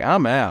 It's like,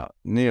 I'm out.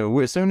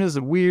 As soon as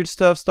the weird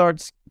stuff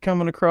starts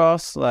coming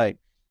across, like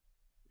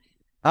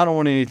I don't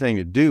want anything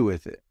to do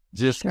with it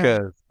just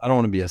because I don't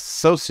want to be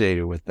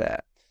associated with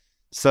that.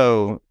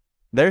 So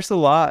there's a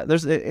lot,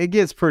 it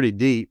gets pretty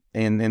deep,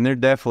 and there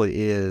definitely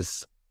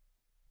is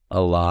a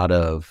lot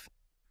of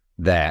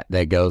that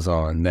goes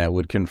on that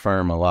would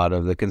confirm a lot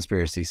of the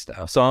conspiracy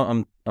stuff. So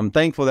I'm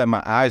thankful that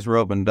my eyes were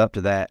opened up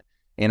to that,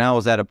 and I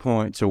was at a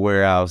point to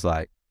where I was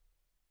like,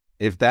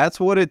 if that's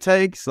what it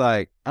takes,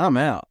 like I'm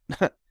out.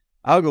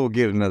 I'll go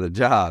get another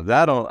job.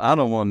 I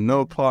don't want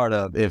no part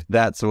of if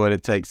that's what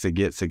it takes to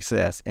get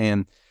success.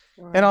 And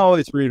I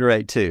always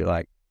reiterate too,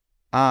 like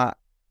I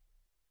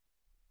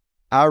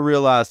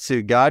realize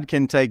too, God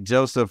can take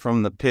Joseph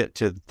from the pit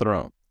to the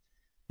throne.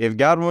 If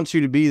God wants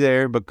you to be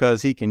there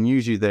because he can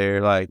use you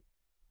there, like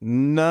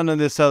none of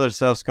this other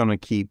stuff's going to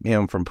keep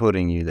him from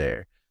putting you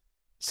there.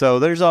 So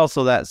there's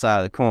also that side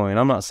of the coin.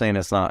 I'm not saying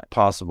it's not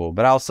possible,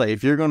 but I'll say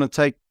if you're going to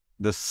take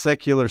the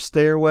secular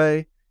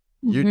stairway,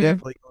 you're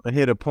definitely going to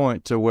hit a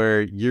point to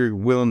where you're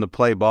willing to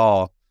play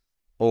ball,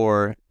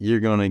 or you're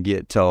going to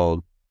get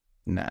told,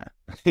 nah,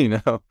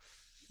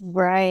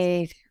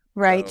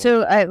 Right.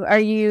 So are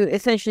you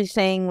essentially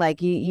saying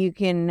like you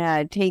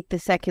can take the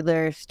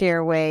secular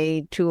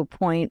stairway to a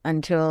point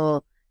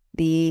until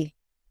the,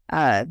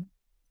 I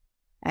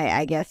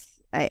guess,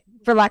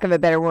 for lack of a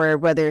better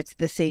word, whether it's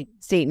the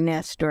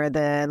Satanist or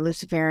the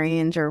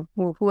Luciferians or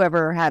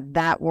whoever had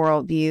that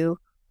worldview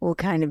will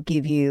kind of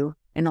give you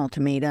an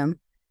ultimatum?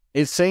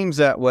 It seems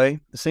that way.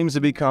 It seems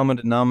to be common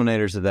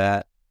denominators of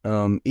that.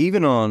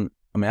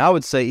 I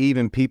would say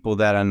even people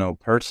that I know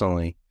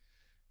personally,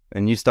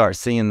 and you start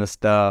seeing the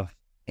stuff,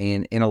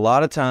 and a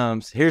lot of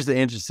times, here's the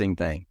interesting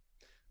thing.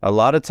 A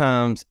lot of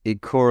times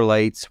it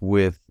correlates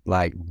with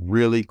like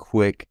really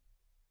quick,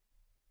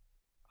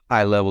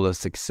 high level of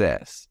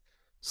success.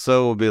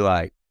 So it'll be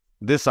like,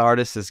 this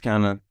artist is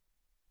kind of,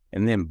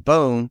 and then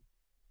boom.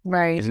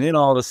 Right. And then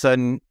all of a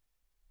sudden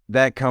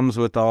that comes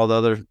with all the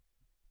other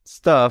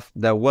stuff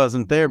that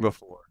wasn't there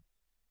before.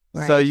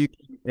 Right. So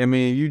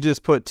you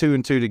just put two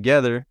and two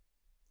together.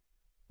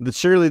 But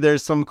surely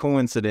there's some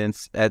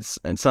coincidence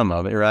and some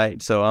of it,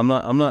 right? So I'm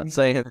not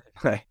saying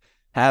like,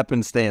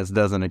 happenstance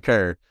doesn't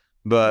occur,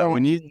 but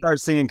when you start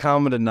seeing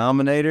common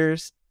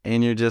denominators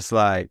and you're just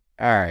like,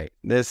 all right,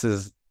 this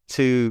is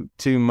too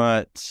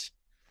much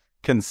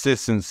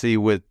consistency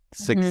with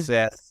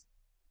success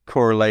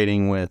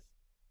correlating with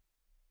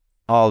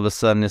all of a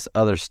sudden this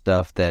other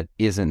stuff that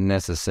isn't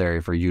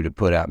necessary for you to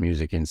put out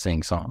music and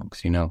sing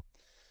songs,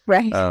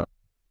 Right.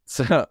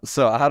 So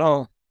I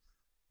don't.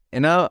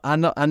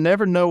 I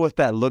never know what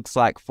that looks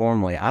like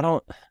formally. I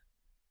don't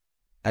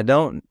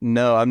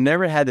know. I've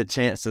never had the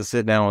chance to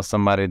sit down with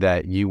somebody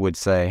that you would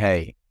say,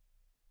 hey,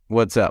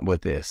 what's up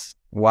with this?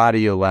 Why do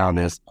you allow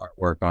this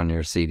artwork on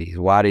your CDs?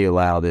 Why do you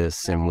allow this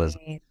symbolism?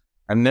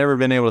 I've never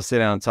been able to sit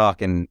down and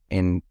talk, and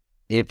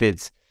if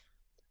it's,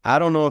 I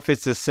don't know if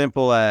it's as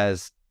simple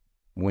as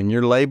when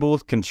your label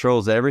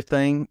controls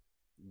everything,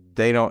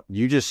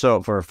 you just show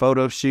up for a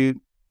photo shoot,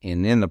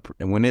 and then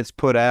when it's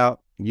put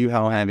out, you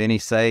don't have any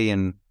say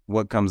in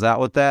what comes out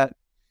with that.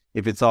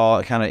 If it's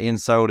all kind of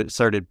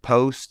inserted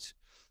post,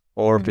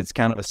 or if it's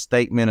kind of a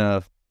statement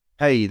of,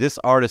 hey, this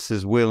artist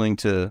is willing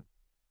to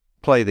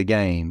play the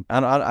game.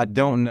 I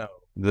don't know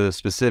the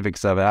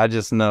specifics of it. I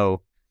just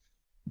know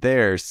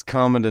there's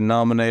common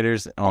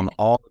denominators on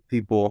all the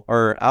people,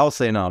 or I'll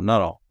say no,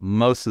 not all,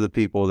 most of the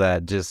people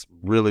that just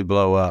really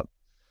blow up.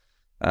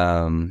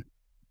 And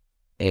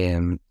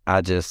I'm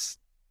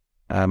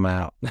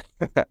out.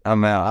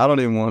 I'm out. I don't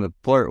even want to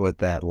flirt with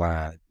that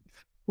line.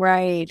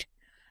 Right.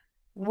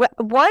 What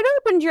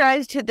opened your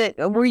eyes to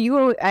the, were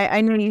you,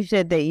 I know you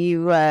said that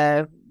you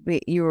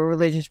were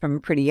religious from a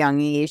pretty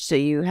young age, so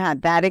you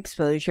had that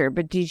exposure,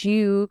 but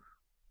were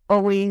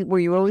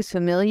you always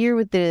familiar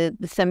with the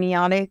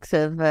semiotics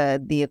of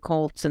the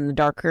occults and the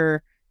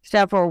darker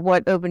stuff, or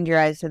what opened your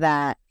eyes to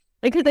that?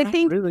 Because I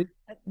think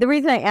the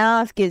reason I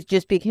ask is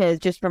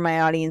just for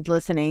my audience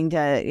listening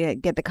to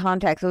get the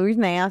context. The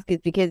reason I ask is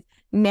because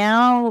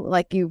now,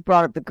 like you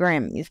brought up the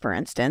Grammys, for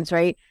instance,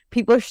 right?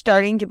 People are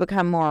starting to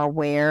become more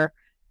aware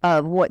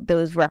of what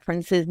those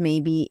references may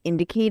be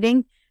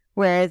indicating.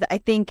 Whereas I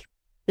think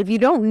if you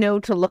don't know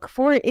to look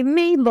for it, it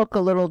may look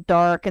a little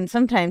dark, and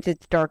sometimes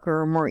it's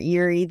darker or more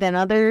eerie than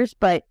others,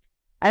 but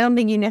I don't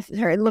think you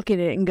necessarily look at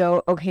it and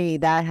go, okay,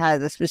 that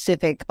has a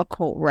specific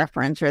occult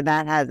reference, or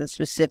that has a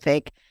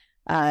specific,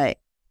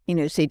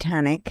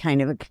 satanic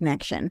kind of a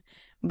connection.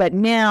 But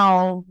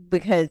now,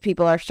 because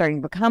people are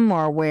starting to become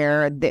more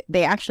aware,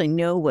 they actually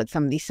know what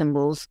some of these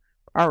symbols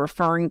are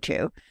referring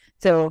to.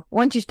 So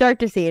once you start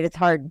to see it, it's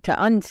hard to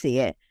unsee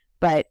it.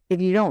 But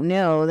if you don't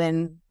know,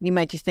 then you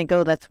might just think,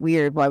 oh, that's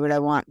weird. Why would I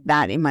want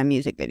that in my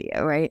music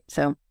video, right?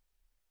 So,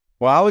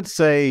 well, I would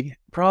say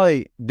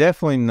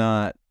definitely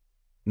not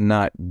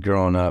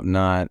growing up,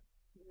 not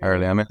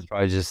early. I mean, it's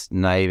probably just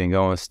naive and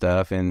going with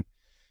stuff. And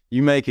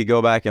you could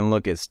go back and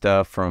look at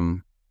stuff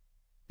from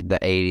the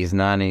 80s,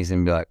 90s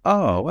and be like,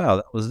 oh, wow,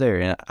 that was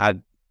there. And I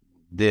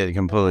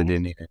completely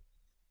didn't even.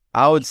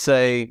 I would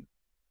say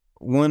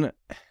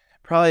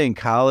probably in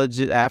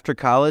college, after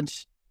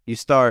college, you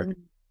start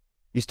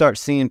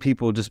seeing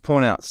people just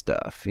point out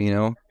stuff,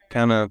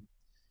 kind of,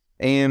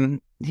 and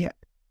yeah,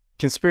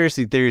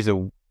 conspiracy theory is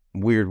a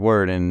weird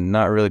word and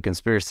not really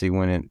conspiracy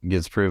when it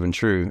gets proven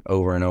true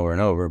over and over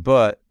and over,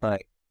 but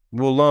like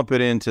we'll lump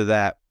it into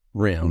that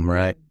realm,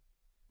 right?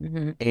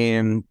 Mm-hmm.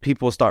 And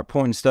people start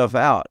pointing stuff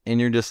out, and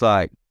you're just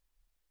like,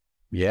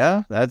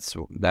 yeah, that's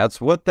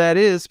what that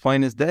is,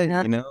 plain as day,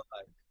 like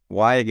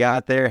why it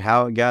got there,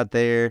 how it got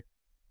there,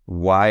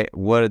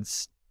 what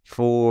it's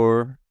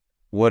for,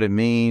 what it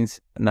means,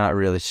 not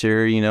really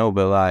sure,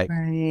 but like,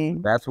 right.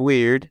 That's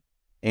weird,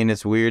 and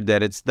it's weird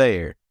that it's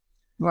there.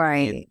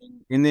 Right.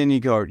 And then you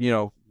go,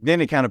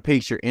 then it kind of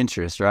piques your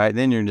interest, right?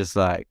 Then you're just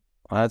like,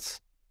 then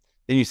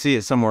you see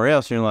it somewhere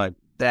else, and you're like,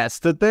 that's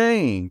the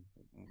thing.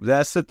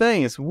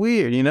 It's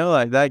weird,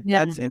 like that.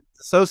 Yeah. That's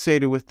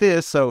associated with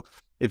this. So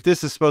if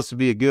this is supposed to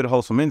be a good,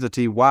 wholesome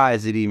entity, why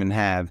does it even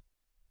have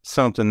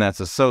something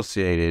that's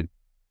associated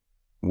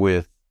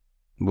with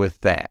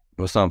that,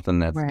 with something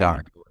that's right.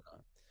 Dark?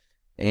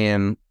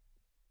 And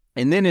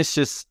then it's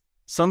just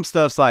some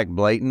stuff's like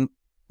blatant,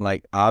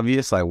 like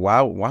obvious, like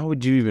why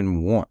would you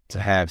even want to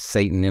have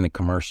Satan in a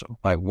commercial?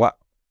 Like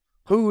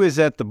who is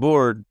at the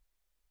board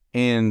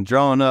and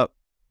drawing up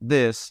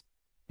this,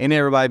 and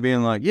everybody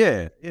being like,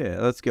 yeah,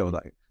 let's go.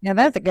 Like, yeah,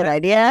 that's a good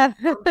idea.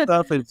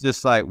 Stuff is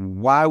just like,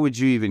 why would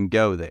you even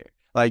go there?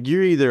 Like,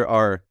 you either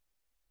are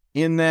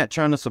in that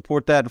trying to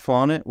support that and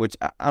flaunt it, which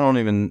I don't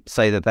even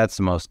say that that's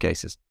the most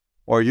cases,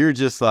 or you're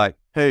just like,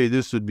 hey,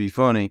 this would be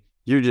funny.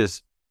 You're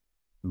just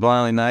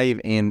blindly naive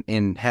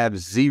and have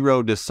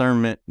zero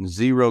discernment,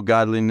 zero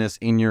godliness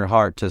in your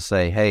heart to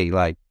say, hey,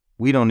 like,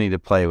 we don't need to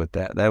play with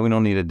that we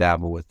don't need to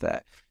dabble with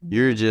that.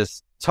 You're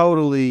just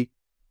totally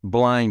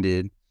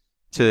blinded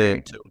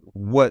to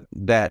what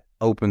that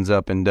opens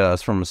up and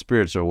does from a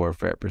spiritual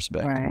warfare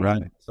perspective,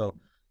 right? So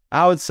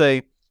I would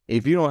say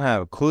if you don't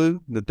have a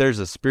clue that there's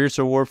a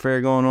spiritual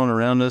warfare going on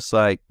around us,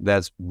 like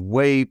that's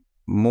way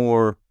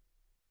more,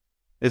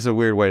 it's a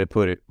weird way to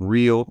put it,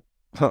 real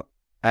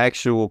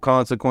actual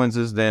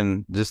consequences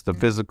than just the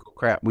physical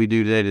crap we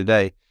do day to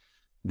day,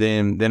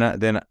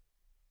 then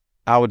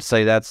I would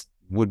say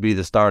would be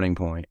the starting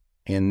point.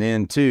 And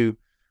then two,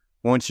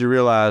 once you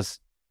realize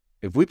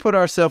if we put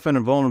ourselves in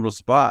a vulnerable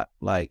spot,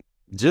 like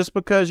just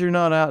because you're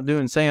not out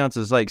doing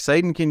seances, like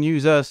Satan can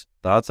use us,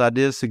 thoughts,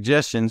 ideas,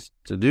 suggestions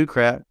to do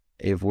crap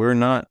if we're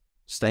not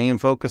staying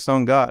focused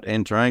on God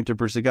and trying to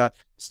pursue God,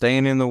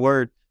 staying in the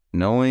Word,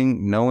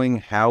 knowing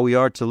how we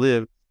are to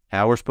live,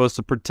 how we're supposed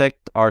to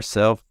protect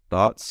ourselves,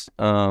 thoughts,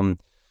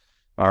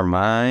 our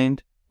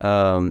mind,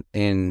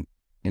 in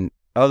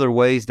other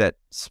ways that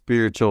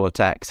spiritual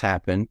attacks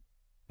happen.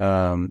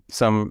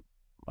 Some,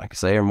 like I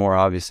say, are more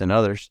obvious than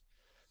others.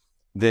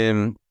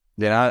 Then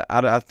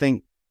I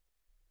think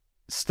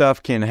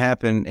stuff can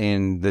happen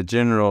and the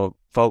general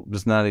folk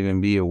does not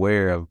even be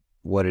aware of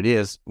what it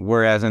is.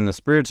 Whereas in the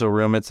spiritual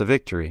realm, it's a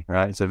victory,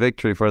 right? It's a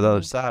victory for the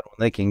other side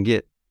when they can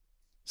get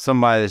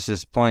somebody that's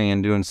just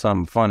playing, doing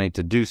something funny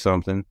to do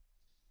something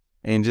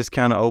and just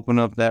kind of open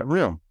up that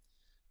realm.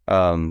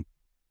 And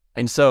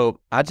so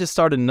I just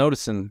started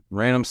noticing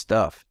random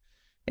stuff.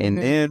 And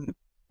then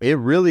it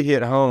really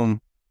hit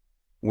home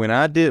when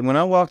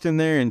I walked in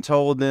there and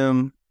told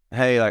them,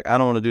 hey, like, I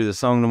don't want to do the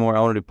song no more. I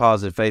want to do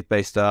positive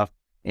faith-based stuff.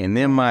 And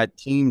then my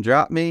team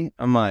dropped me.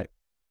 I'm like,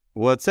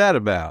 what's that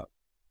about?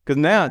 Because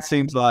now it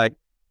seems like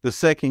the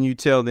second you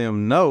tell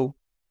them no,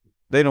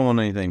 they don't want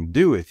anything to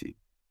do with you.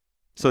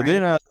 So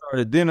then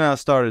I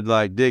started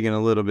like digging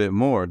a little bit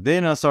more.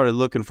 Then I started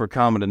looking for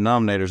common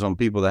denominators on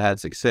people that had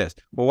success.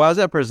 Well, why is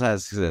that person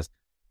had success?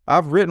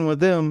 I've written with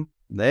them.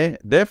 They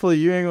definitely,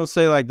 you ain't gonna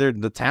say like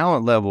the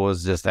talent level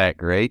is just that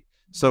great.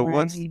 So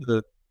what's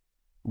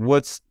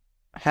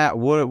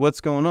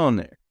going on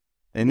there?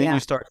 And then you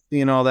start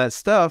seeing all that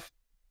stuff,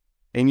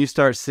 and you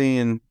start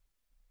seeing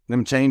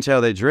them change how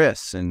they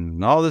dress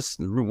and all this,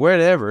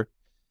 whatever.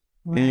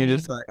 And you're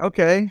just like,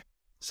 okay.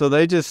 So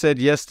they just said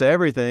yes to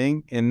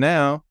everything, and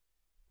now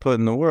put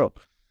in the world.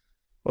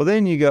 Well,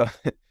 then you go,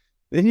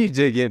 then you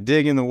dig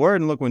in the word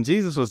and look when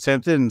Jesus was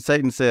tempted and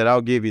Satan said,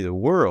 I'll give you the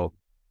world.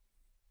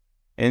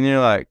 And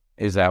you're like,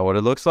 is that what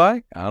it looks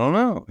like? I don't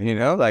know. You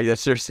know, like that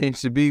sure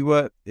seems to be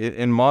what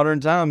in modern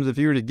times, if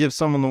you were to give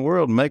someone the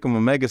world, make them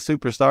a mega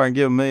superstar and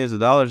give them millions of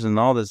dollars and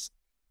all this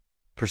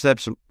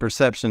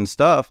perception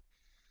stuff,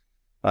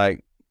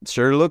 like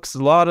sure looks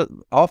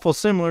awful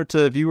similar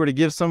to if you were to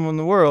give someone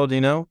the world,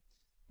 you know?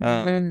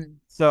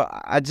 So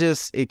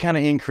it kind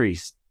of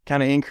increased.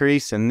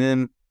 And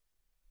then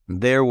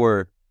there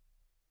were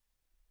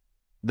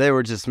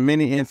just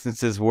many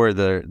instances where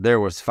there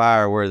was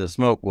fire where the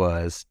smoke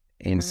was.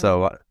 And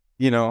so,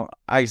 you know,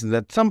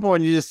 at some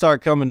point you just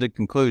start coming to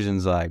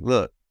conclusions like,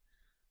 look,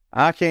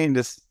 I can't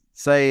just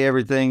say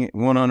everything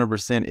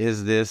 100%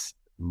 is this,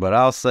 but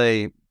I'll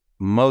say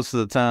most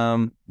of the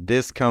time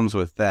this comes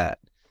with that.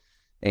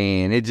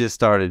 And it just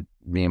started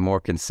being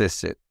more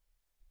consistent.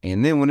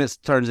 And then when it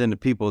turns into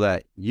people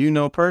that you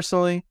know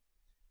personally,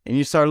 and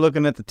you start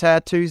looking at the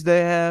tattoos they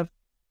have,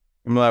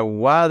 I'm like,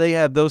 why they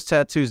have those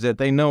tattoos that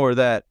they know are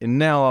that, and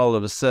now all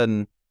of a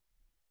sudden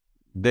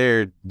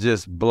they're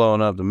just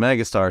blowing up the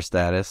megastar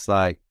status.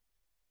 Like,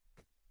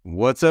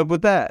 what's up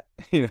with that?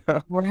 You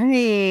know?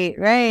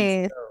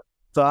 Right.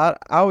 So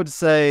I would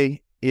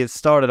say it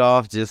started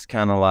off just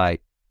kind of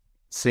like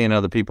seeing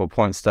other people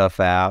point stuff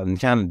out and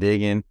kind of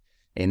digging.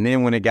 And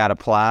then when it got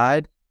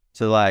applied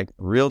to like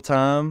real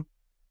time,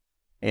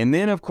 and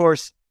then of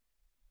course,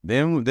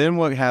 then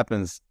what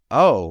happens?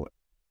 Oh,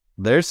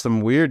 there's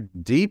some weird,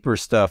 deeper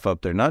stuff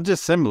up there, not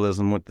just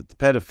symbolism with the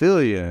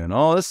pedophilia and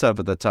all this stuff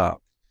at the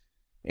top.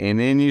 And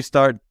then you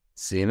start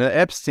seeing the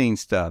Epstein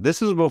stuff.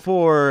 This is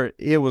before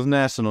it was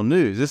national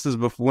news. This is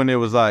before when it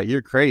was like,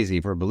 you're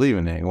crazy for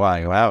believing it.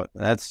 Wow,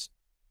 that's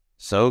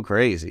so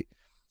crazy.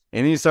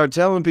 And you start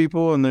telling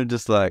people, and they're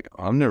just like,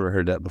 I've never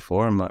heard that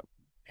before. I'm like,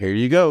 here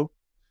you go.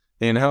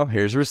 You know,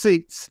 here's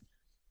receipts.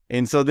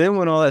 And so then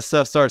when all that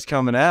stuff starts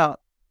coming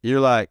out, you're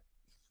like,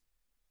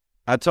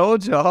 I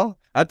told y'all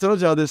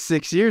this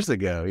 6 years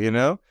ago, you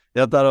know?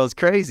 Y'all thought I was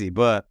crazy.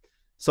 But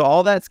so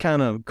all that's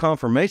kind of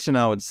confirmation,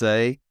 I would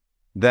say,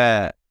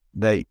 that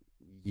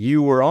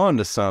you were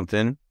onto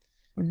something.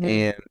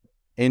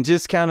 And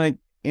just kind of,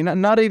 you know,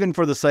 not even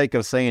for the sake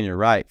of saying you're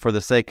right, for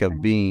the sake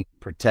of being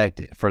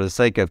protected, for the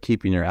sake of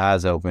keeping your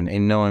eyes open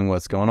and knowing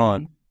what's going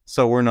on,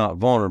 so we're not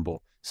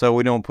vulnerable. So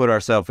we don't put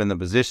ourselves in the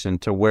position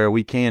to where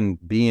we can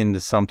be into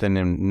something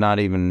and not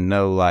even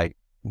know like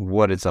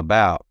what it's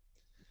about.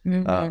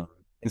 And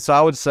so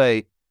I would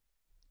say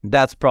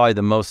that's probably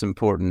the most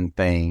important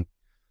thing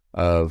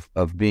of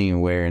being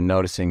aware and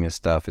noticing this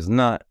stuff is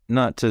not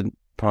to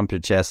pump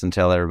your chest and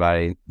tell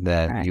everybody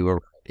that you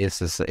were. It's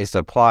to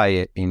apply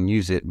it and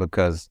use it,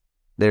 because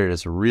there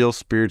is real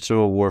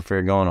spiritual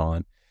warfare going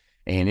on,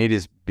 and it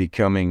is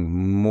becoming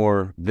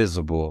more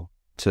visible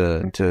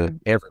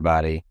to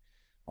everybody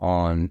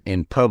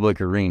in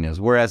public arenas,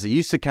 whereas it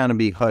used to kind of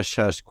be hush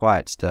hush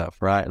quiet stuff,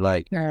 right?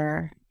 Like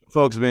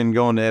folks have been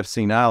going to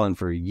Epstein Island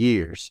for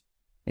years,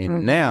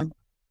 and now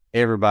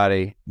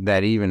everybody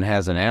that even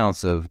has an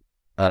ounce of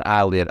an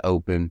eyelid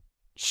open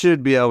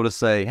should be able to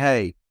say,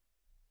 hey,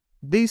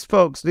 these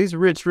folks, these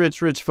rich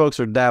folks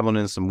are dabbling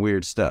in some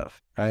weird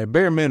stuff. Right?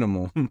 Bare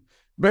minimum,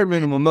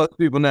 most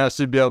people now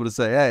should be able to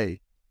say, hey,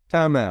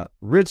 time out.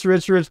 Rich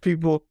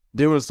people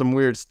doing some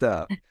weird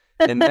stuff.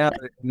 And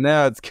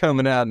now it's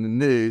coming out in the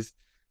news.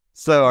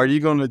 So are you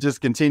going to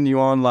just continue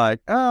on like,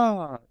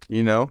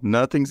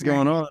 nothing's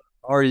going on?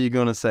 Or are you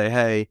going to say,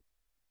 hey,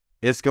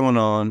 it's going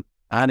on.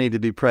 I need to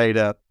be prayed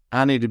up.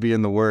 I need to be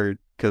in the word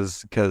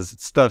because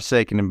stuff's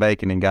shaking and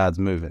baking and God's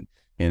moving.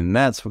 And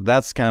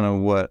that's kind of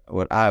what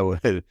I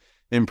would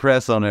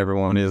impress on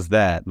everyone is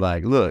that,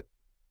 like, look,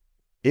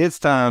 it's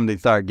time to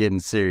start getting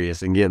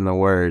serious and getting the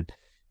word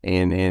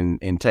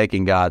and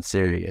taking God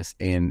serious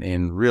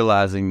and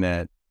realizing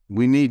that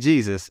we need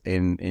Jesus,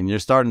 and you're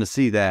starting to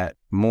see that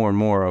more and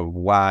more of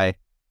why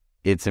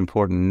it's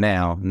important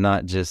now,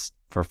 not just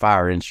for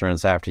fire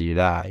insurance after you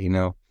die,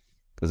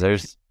 because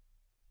there's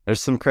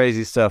some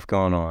crazy stuff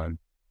going on.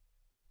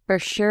 For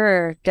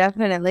sure,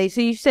 definitely.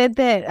 So you said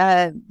that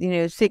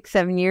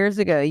 6-7 years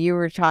ago you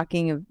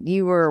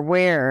were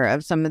aware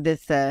of some of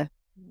this quote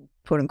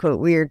unquote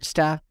weird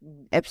stuff,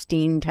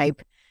 Epstein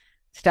type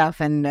stuff,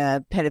 and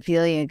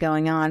pedophilia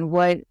going on.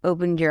 What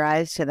opened your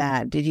eyes to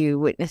that? Did you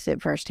witness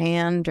it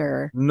firsthand,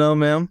 or? No,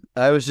 ma'am.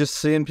 I was just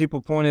seeing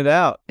people point it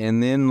out,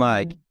 and then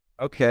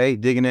okay,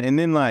 digging it, and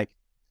then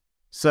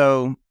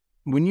so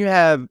when you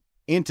have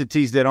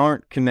entities that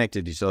aren't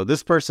connected to each other,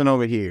 this person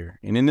over here,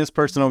 and then this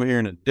person over here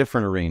in a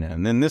different arena,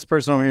 and then this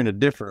person over here in a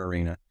different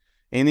arena,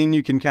 and then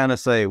you can kind of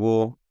say,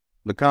 well,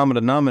 the common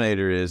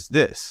denominator is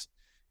this,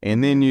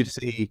 and then you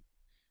see,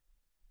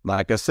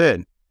 like I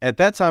said, at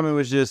that time it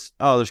was just,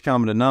 there's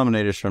common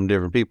denominators from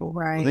different people.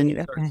 Right. Well, then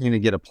you start seeing it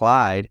get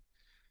applied,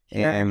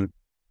 sure. and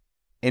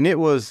it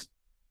was,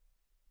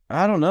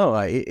 I don't know,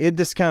 it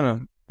just kind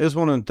of, it was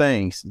one of the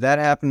things that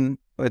happened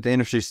with the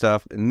industry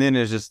stuff, and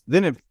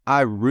then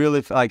I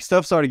really feel like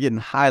stuff started getting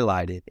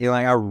highlighted, and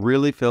I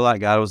really feel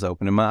like God was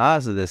opening my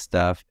eyes to this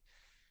stuff,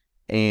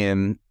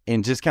 and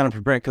just kind of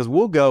preparing, because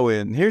we'll go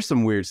in, here's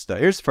some weird stuff,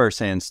 here's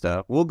firsthand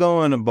stuff, we'll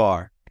go in a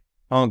bar,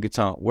 honky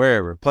tonk,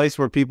 wherever, place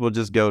where people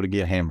just go to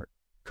get hammered,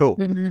 cool,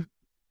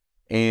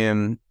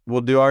 and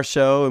we'll do our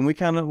show, and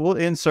we'll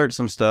insert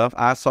some stuff.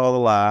 I saw the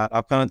light,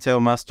 I'll kind of tell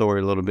my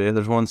story a little bit.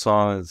 There's one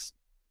song that's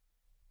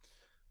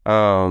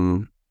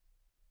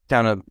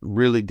kind of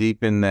really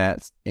deep in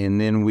that, and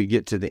then we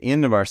get to the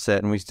end of our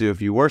set and we do a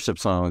few worship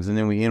songs, and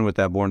then we end with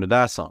that Born to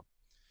Die song.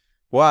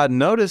 Well, I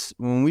noticed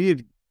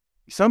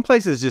some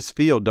places just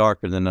feel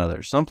darker than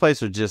others. Some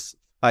places are just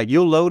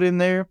you'll load in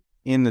there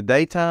in the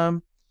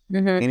daytime,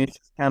 and it's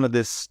just kind of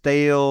this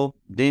stale,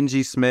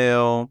 dingy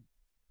smell,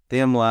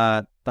 dim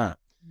light, and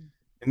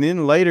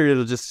then later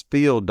it'll just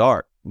feel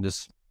dark,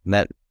 just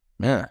that,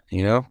 and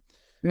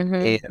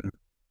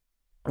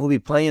we'll be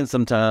playing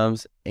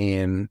sometimes,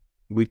 and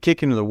we'd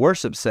kick into the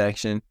worship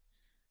section,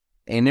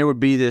 and there would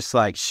be this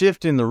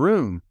shift in the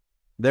room.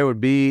 There would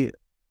be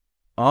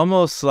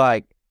almost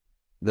like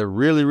the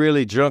really,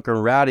 really drunk or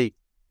rowdy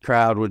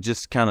crowd would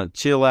just kind of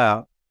chill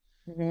out.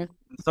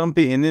 Some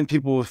people, and then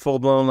people with full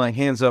blown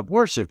hands up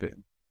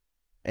worshiping,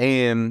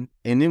 and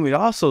then we'd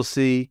also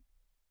see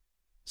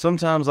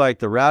sometimes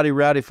the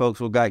rowdy folks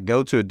will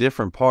go to a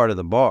different part of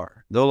the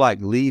bar. They'll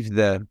leave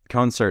the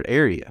concert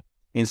area,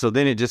 and so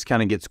then it just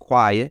kind of gets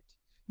quiet.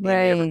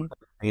 Right.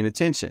 Paying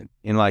attention,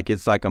 and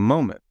it's a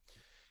moment.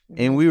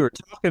 And we were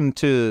talking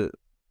to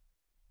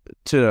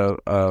one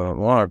of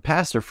our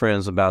pastor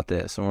friends about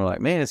this, and we're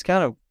like, man, it's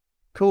kind of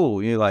cool.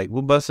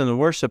 We'll bust into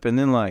worship, and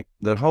then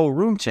the whole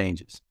room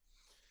changes,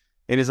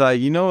 and it's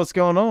what's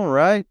going on,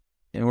 right?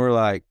 And we're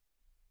like,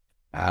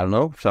 I don't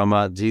know, talking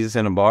about Jesus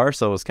in a bar,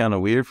 so it's kind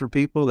of weird for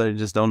people that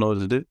just don't know what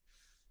to do.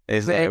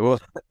 It's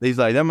he's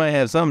like, that might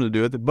have something to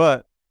do with it,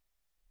 but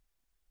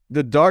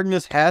the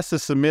darkness has to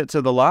submit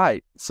to the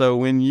light. So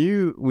when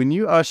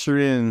you usher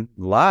in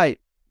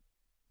light,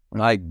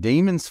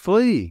 demons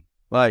flee.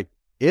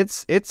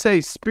 It's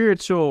a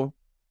spiritual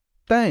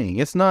thing.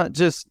 It's not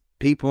just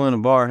people in a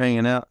bar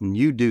hanging out and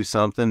you do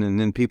something and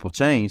then people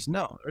change.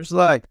 No, there's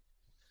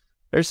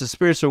a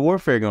spiritual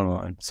warfare going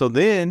on. So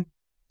then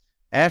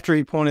after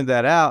he pointed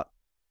that out,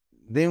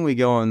 then we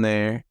go in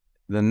there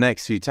the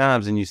next few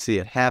times and you see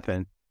it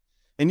happen.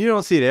 And you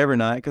don't see it every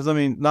night, because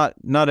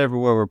not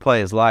everywhere we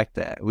play is like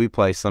that. We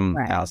play some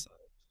house,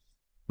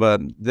 but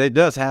it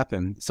does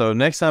happen. So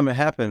next time it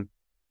happened,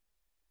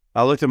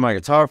 I looked at my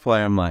guitar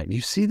player. I'm like,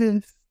 "You see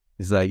this?"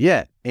 He's like,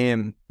 "Yeah."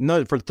 And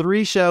no, for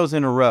 3 shows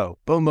in a row,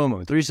 boom, boom,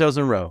 boom, 3 shows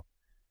in a row,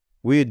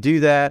 we would do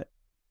that,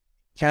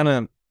 kind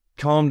of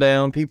calm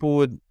down. People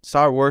would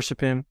start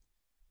worshiping,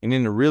 and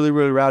then the really,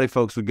 really rowdy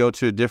folks would go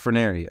to a different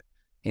area.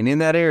 And in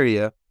that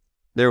area,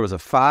 there was a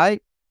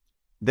fight.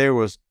 There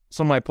was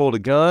somebody pulled a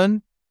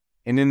gun.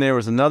 And then there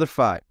was another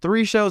fight,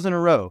 3 shows in a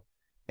row.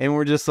 And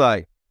we're just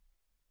like,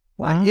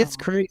 wow, it's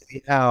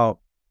crazy how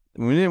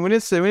when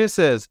it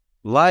says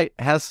light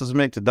has to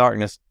submit to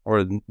darkness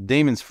or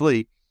demons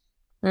flee,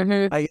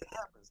 it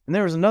happens. And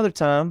there was another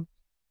time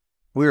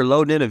we were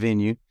loading in a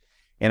venue,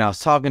 and I was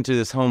talking to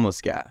this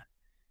homeless guy,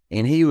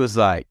 and he was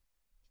like,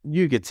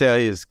 you could tell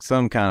he was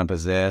some kind of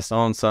possessed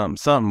on something.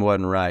 Something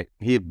wasn't right.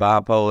 He had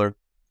bipolar.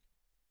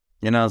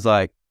 And I was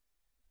like,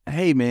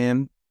 hey,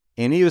 man.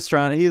 And he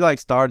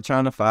started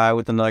trying to fight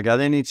with another guy.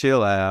 Then he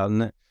chill out.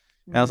 And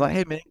I was like,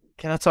 hey, man,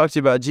 can I talk to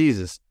you about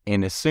Jesus?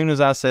 And as soon as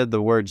I said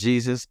the word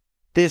Jesus,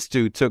 this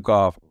dude took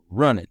off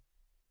running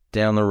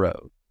down the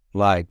road,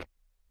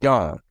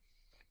 gone.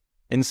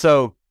 And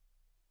so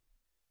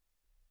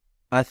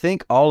I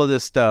think all of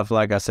this stuff,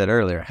 like I said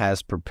earlier,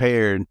 has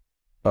prepared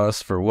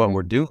us for what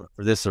we're doing,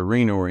 for this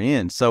arena we're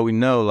in. So we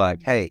know,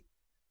 hey,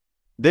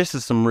 this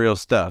is some real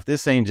stuff.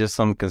 This ain't just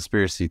some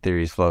conspiracy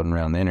theories floating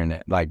around the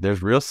internet.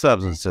 There's real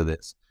substance to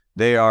this.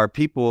 There are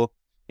people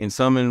in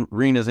some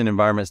arenas and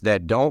environments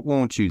that don't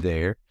want you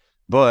there,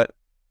 but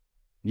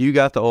you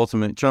got the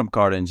ultimate trump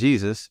card in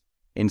Jesus.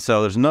 And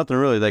so there's nothing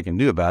really they can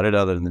do about it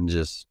other than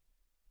just,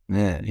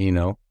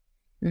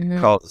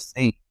 called a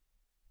scene,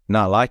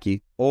 not like you,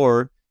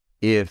 or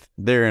if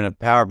they're in a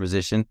power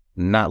position,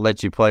 not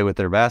let you play with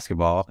their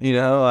basketball,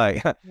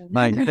 like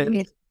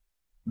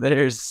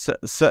there's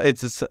so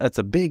it's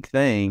a big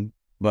thing,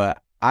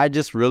 but I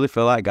just really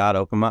feel like God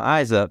opened my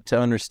eyes up to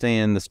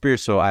understand the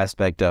spiritual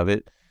aspect of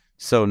it.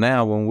 So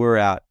now when we're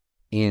out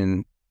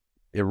in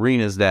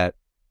arenas that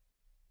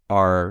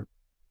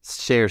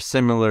share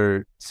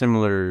similar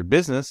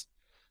business,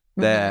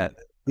 that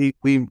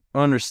we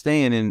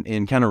understand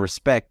and kind of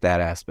respect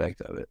that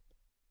aspect of it.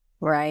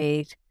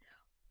 Right.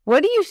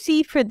 What do you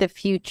see for the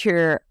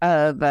future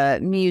of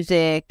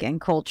music and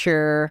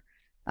culture,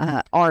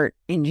 art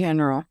in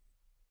general?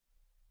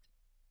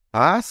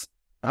 I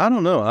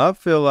don't know. I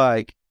feel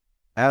like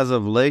as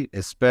of late,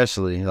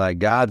 especially, like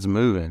God's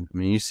moving. I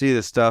mean, you see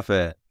this stuff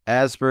at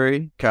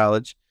Asbury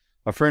College.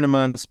 A friend of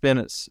mine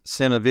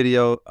sent a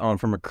video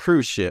from a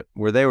cruise ship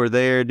where they were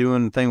there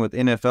doing the thing with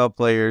NFL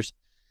players,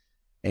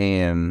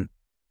 and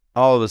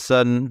all of a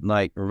sudden,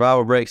 like,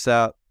 revival breaks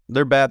out.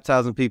 They're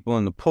baptizing people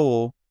in the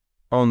pool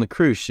on the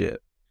cruise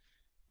ship,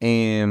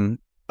 and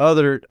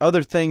other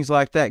things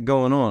like that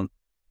going on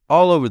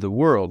all over the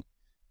world,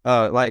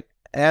 like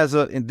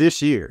in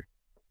this year.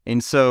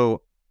 And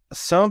so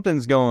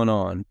something's going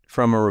on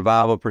from a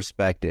revival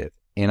perspective,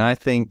 and I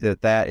think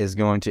that is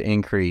going to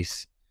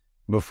increase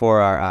before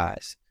our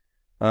eyes.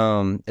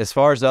 As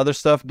far as other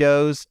stuff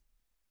goes,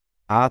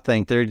 I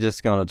think they're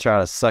just going to try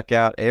to suck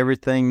out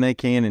everything they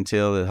can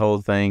until the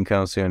whole thing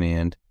comes to an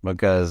end,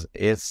 because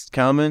it's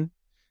coming,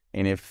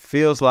 and it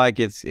feels like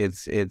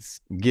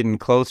it's getting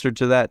closer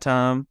to that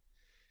time.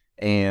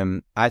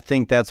 And I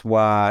think that's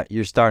why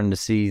you're starting to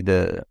see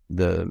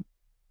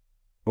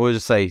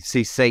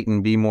see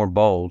Satan be more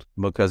bold,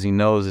 because he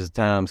knows his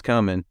time's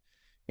coming.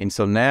 And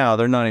so now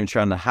they're not even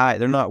trying to hide.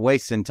 They're not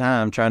wasting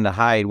time trying to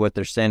hide what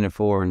they're standing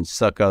for and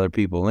suck other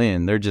people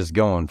in. They're just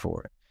going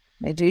for it.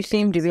 They do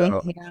seem to be.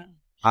 Yeah.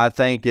 I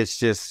think it's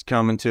just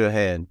coming to a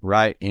head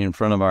right in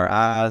front of our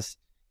eyes.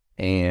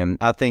 And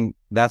I think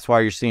that's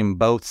why you're seeing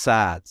both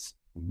sides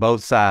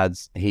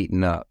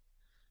heating up.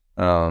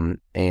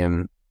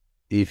 And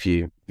if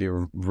you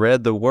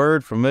read the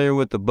word, familiar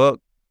with the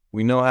book,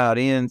 we know how it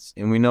ends,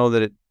 and we know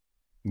that it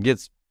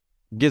gets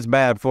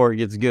bad before it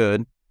gets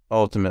good,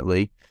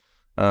 ultimately.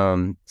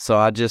 So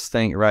I just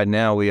think right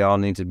now we all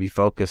need to be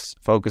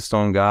focused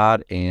on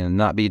God and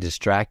not be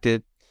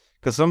distracted,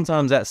 because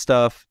sometimes that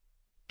stuff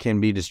can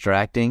be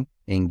distracting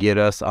and get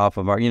us off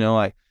of our,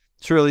 like,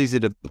 it's real easy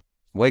to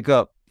wake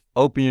up,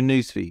 open your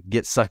newsfeed,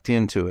 get sucked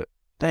into it.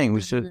 Dang, we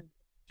should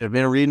have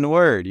been reading the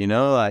word,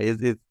 like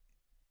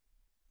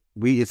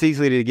it's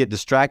easy to get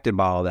distracted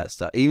by all that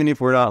stuff. Even if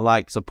we're not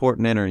like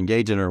supporting it or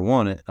engaging or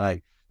want it,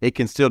 like, it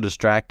can still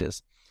distract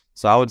us.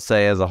 So I would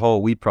say as a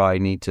whole, we probably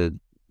need to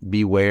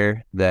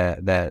beware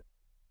that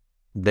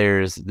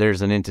there's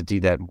an entity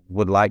that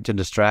would like to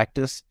distract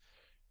us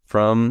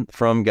from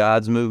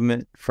God's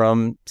movement,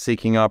 from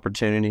seeking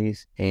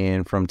opportunities,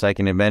 and from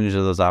taking advantage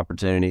of those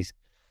opportunities.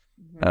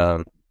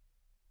 So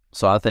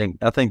I think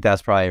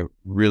that's probably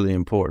really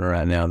important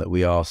right now, that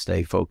we all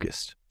stay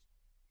focused.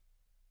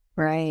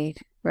 Right.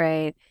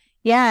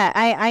 Yeah,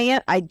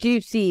 I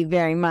do see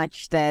very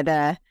much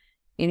that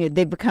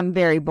they've become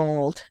very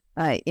bold.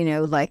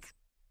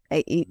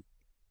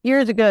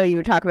 Years ago, you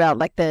would talk about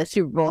like the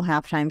Super Bowl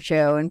halftime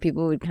show, and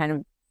people would kind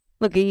of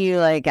look at you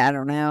like, I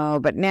don't know.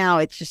 But now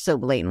it's just so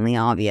blatantly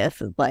obvious.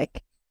 It's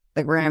like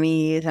the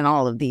Grammys and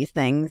all of these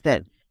things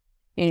that,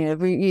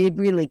 you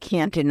really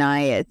can't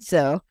deny it.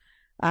 So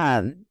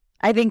I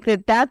think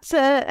that's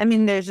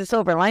there's a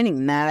silver lining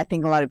in that. I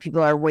think a lot of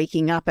people are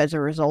waking up as a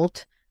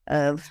result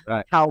of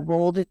how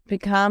bold it's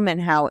become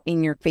and how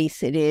in your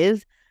face it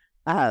is.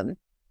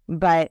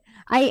 But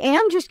I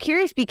am just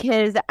curious,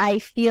 because I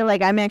feel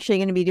like I'm actually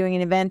going to be doing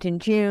an event in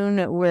June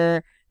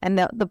and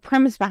the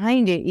premise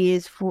behind it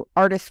is for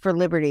Artists for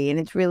Liberty. And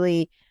it's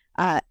really,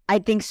 I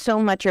think so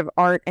much of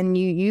art, and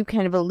you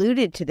kind of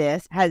alluded to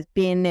this, has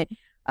been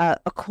a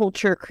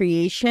culture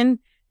creation,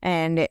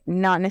 and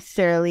not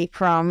necessarily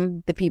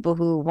from the people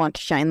who want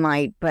to shine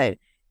light, but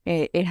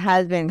it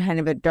has been kind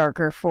of a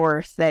darker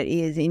force that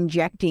is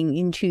injecting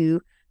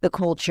into the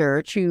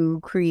culture to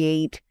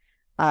create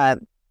the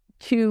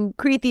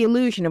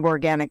illusion of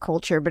organic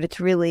culture, but it's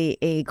really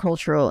a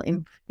cultural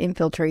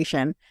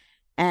infiltration.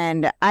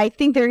 And I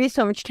think there is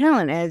so much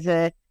talent, as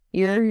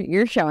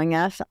you're showing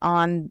us,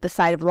 on the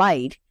side of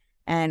light,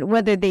 and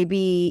whether they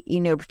be,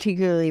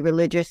 particularly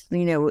religious,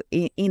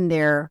 in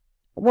their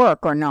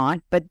work or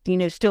not, but,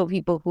 still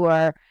people who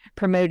are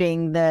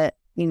promoting the,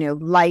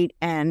 light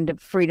and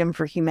freedom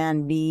for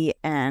humanity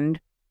and,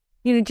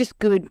 just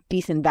good,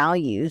 decent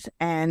values.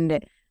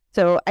 And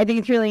so I think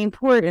it's really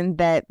important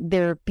that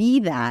there be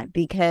that,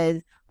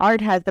 because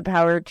art has the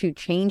power to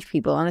change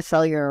people on a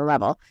cellular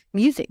level.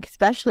 Music,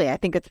 especially, I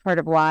think it's part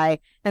of why,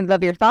 and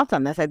love your thoughts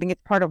on this, I think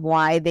it's part of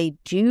why they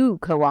do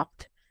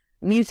co-opt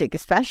music,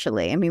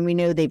 especially. I mean, we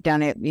know they've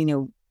done it,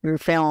 through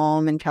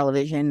film and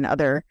television,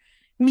 other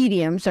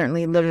mediums,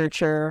 certainly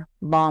literature,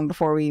 long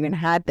before we even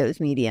had those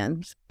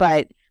mediums.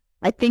 But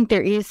I think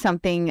there is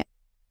something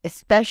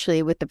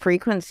especially with the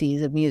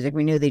frequencies of music.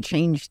 We know they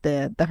changed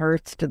the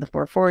hertz to the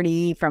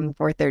 440 from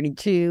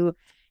 432,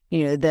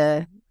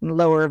 the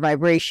lower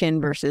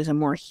vibration versus a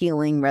more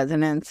healing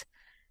resonance.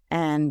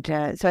 And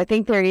so I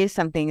think there is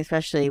something,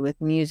 especially with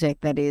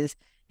music, that is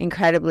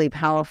incredibly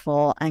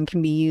powerful and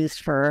can be used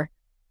for,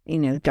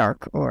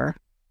 dark or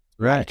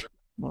right.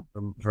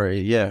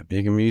 It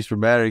can be used for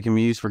bad or it can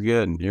be used for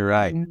good. You're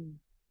right. Mm-hmm.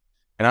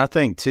 And I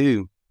think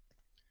too,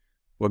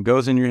 what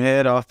goes in your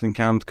head often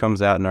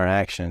comes out in our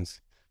actions.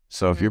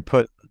 So if you're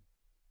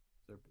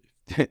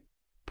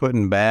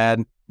putting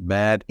bad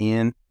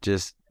in,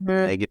 just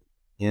negative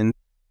in,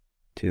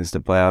 tends to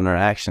play out in our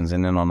actions.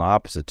 And then on the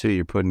opposite too,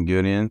 you're putting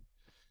good in,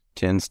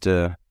 tends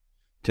to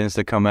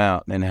come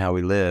out in how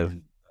we live.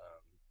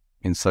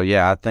 And so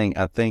I think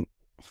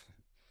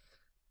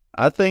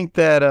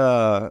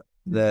that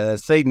that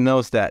Satan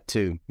knows that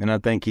too, and I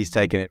think he's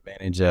taking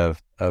advantage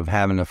of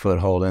having a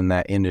foothold in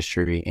that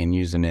industry and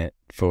using it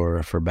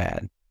for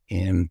bad.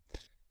 And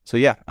so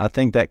I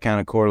think that kind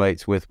of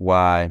correlates with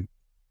why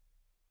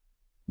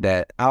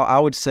that I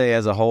would say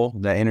as a whole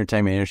the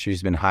entertainment industry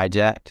has been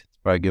hijacked. It's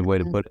probably a good way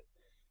to put it.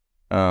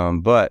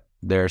 But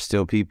there are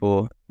still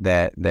people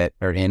that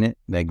are in it,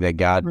 that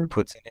God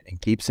puts in it and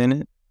keeps in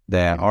it,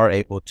 that are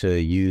able to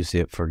use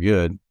it for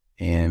good.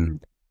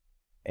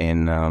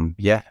 And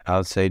I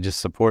would say just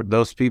support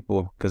those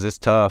people, because it's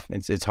tough.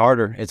 It's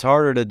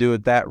harder to do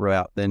it that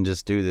route than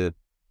just do the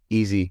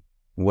easy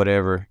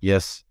whatever.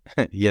 Yes,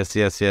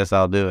 yes,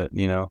 I'll do it.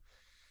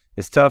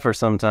 It's tougher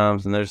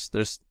sometimes, and there's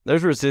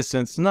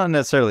resistance, not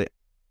necessarily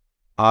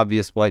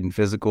obvious, blatant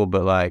physical,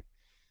 but like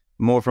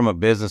more from a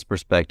business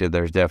perspective,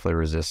 there's definitely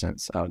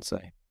resistance, I would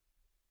say.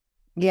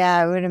 Yeah,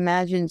 I would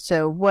imagine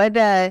so.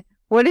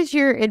 What is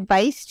your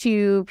advice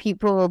to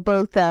people,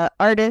 both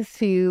artists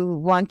who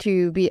want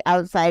to be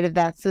outside of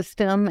that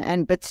system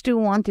but still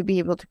want to be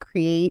able to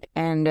create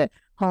and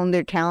hone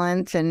their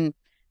talents and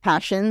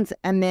passions,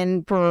 and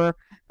then for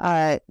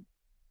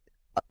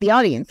the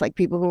audience, like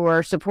people who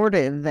are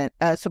supporters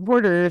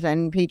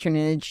and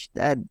patronage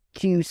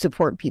to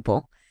support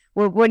people?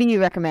 Well, what do you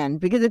recommend?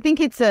 Because I think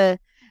it's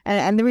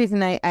and the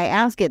reason I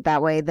ask it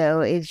that way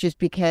though is just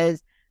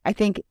because I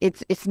think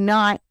it's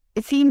not.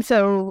 It seems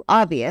so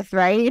obvious,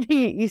 right?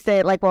 You say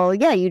it like, well,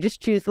 yeah, you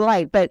just choose the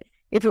light. But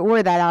if it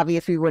were that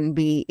obvious, we wouldn't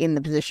be in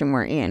the position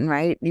we're in,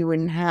 right? You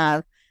wouldn't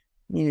have,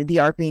 the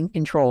art being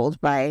controlled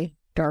by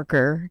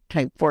darker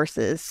type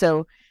forces.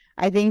 So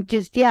I think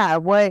just, how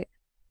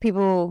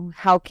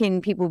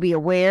can people be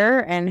aware,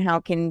 and how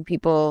can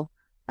people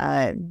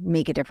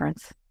make a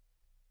difference?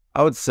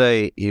 I would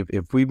say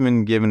if we've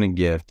been given a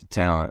gift, a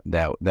talent,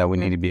 that we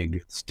need to be a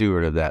good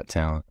steward of that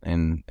talent.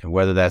 And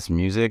whether that's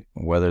music,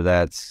 whether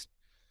that's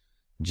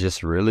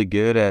just really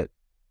good at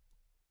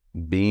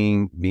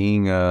being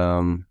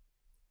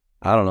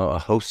I don't know, a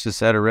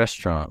hostess at a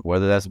restaurant,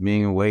 whether that's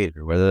being a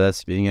waiter, whether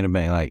that's being in a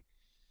bank, like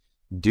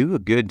do a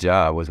good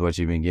job with what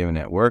you've been given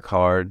at. Work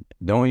hard.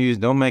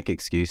 Don't make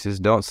excuses.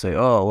 Don't say,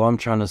 oh, well, I'm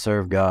trying to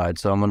serve God,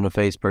 so I'm going to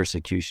face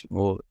persecution.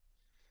 Well,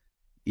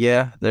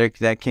 yeah,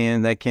 that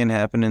can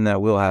happen and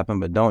that will happen,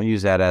 but don't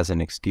use that as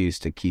an excuse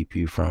to keep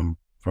you from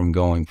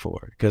going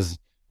for it. Because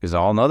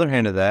on the other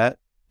hand of that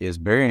is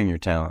burying your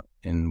talent.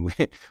 And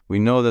we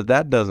know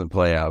that doesn't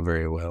play out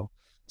very well.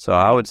 So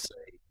I would say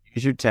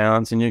use your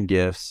talents and your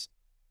gifts,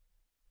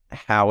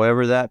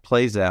 however that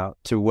plays out,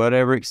 to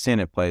whatever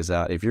extent it plays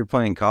out. If you're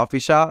playing coffee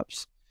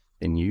shops,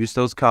 then use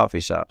those coffee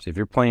shops. If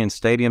you're playing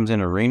stadiums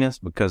and arenas,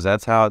 because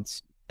that's how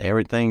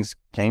everything's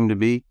came to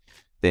be,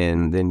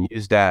 then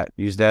use that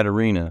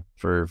arena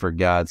for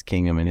God's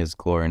kingdom and His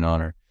glory and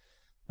honor.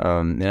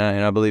 And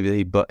I believe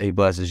that He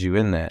blesses you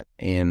in that.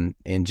 And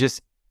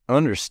just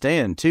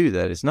understand too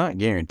that it's not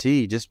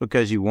guaranteed. Just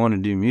because you want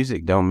to do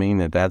music don't mean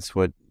that that's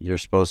what you're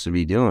supposed to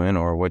be doing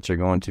or what you're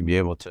going to be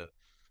able to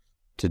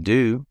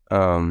do.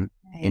 Right.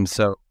 And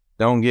so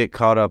don't get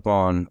caught up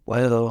on,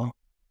 well,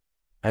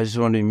 I just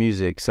want to do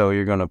music, so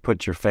you're going to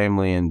put your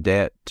family in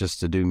debt just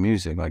to do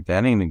music. Like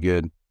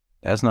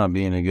that's not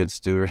being a good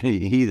steward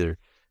either,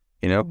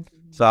 Mm-hmm.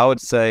 So I would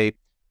say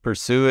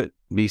pursue it,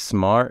 be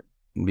smart,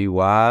 be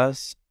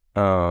wise,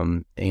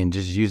 and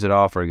just use it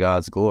all for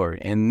God's glory.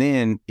 And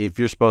then if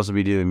you're supposed to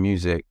be doing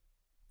music,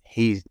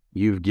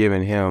 you've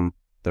given Him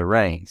the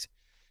reins.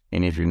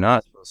 And if you're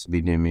not supposed to be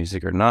doing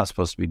music or not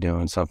supposed to be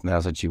doing something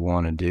else that you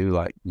want to do,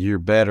 like, you're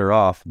better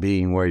off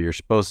being where you're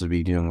supposed to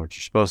be doing what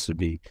you're supposed to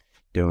be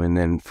doing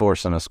than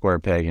forcing a square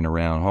peg in a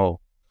round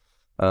hole.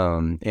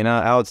 And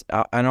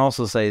I'd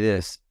also say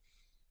this.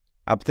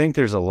 I think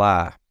there's a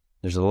lie.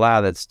 There's a lie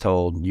that's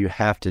told you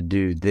have to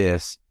do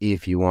this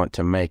if you want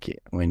to make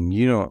it, when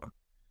you don't.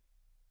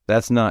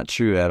 That's not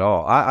true at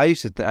all. I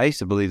used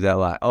to believe that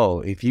lie.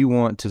 Oh, if you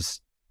want to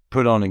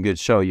put on a good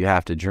show, you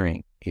have to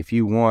drink. If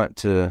you want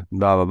to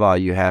blah, blah, blah,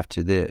 you have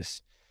to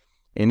this.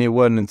 And it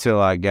wasn't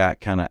until I got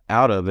kind of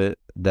out of it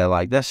that,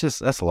 like, that's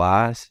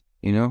lies,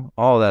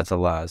 all that's a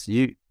lies.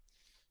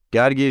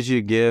 God gives you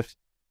a gift.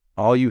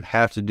 All you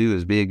have to do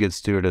is be a good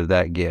steward of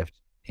that gift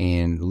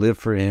and live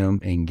for Him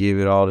and give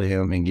it all to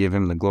Him and give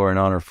Him the glory and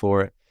honor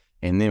for it.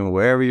 And then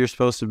wherever you're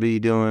supposed to be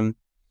doing,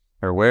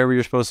 or wherever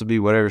you're supposed to be,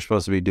 whatever you're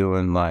supposed to be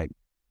doing, like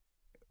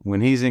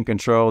when he's in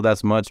control,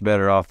 that's much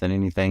better off than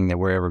anything that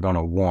we're ever going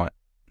to want,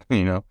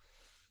 you know?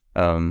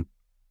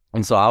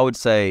 And so I would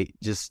say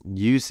just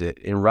use it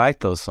and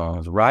write those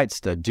songs, write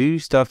stuff, do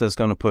stuff that's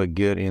going to put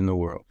good in the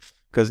world.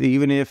 Because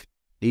even if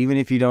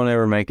you don't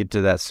ever make it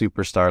to that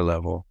superstar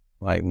level,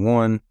 like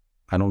one,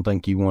 I don't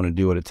think you want to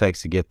do what it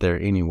takes to get there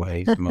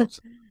anyways.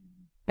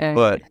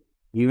 But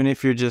even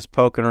if you're just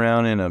poking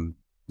around in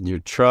your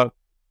truck,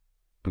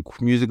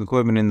 music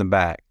equipment in the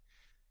back,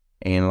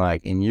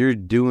 and you're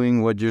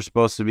doing what you're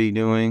supposed to be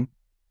doing,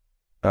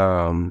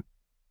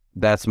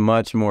 that's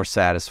much more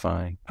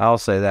satisfying. I'll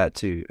say that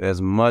too.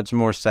 That's much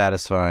more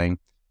satisfying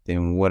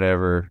than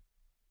whatever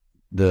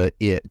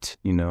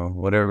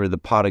whatever the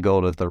pot of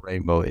gold at the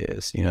rainbow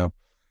is,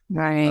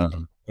 Right.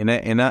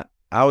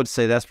 I would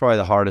say that's probably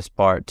the hardest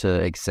part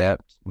to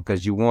accept,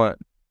 because but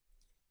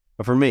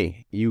for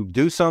me, you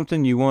do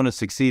something, you want to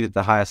succeed at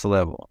the highest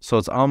level. So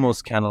it's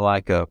almost kind of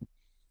like a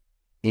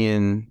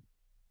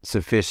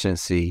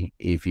insufficiency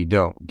if you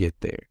don't get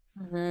there.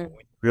 Mm-hmm.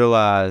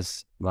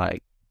 Realize,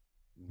 like,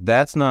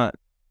 that's not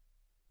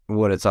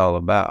what it's all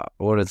about.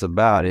 What it's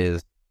about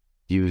is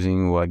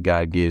using what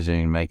God gives you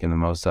and making the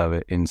most of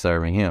it and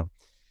serving Him.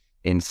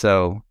 And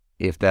so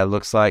if that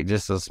looks like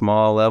just a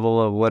small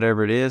level of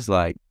whatever it is,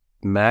 like,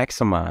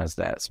 maximize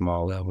that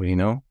small level,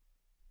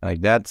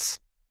 like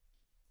that's,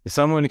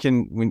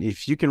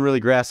 if you can really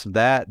grasp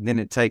that, then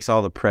it takes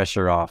all the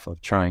pressure off of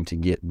trying to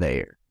get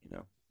there.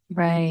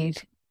 Right.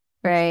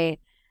 I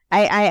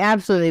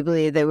absolutely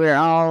believe that we're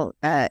all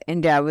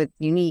endowed with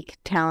unique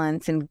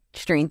talents and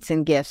strengths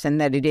and gifts,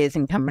 and that it is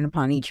incumbent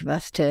upon each of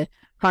us to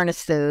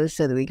harness those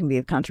so that we can be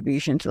of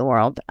contribution to the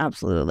world.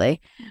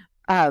 Absolutely.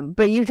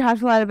 But you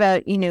talked a lot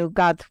about,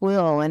 God's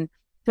will. And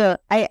so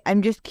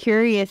I'm just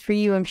curious for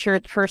you. I'm sure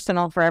it's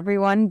personal for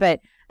everyone,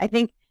 but I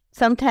think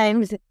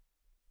sometimes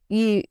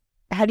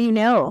how do you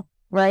know,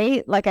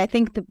 right? Like, I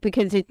think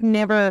because it's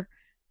never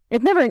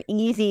an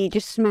easy,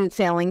 just smooth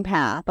sailing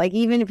path. Like,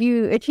 even if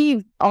you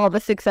achieve all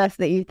the success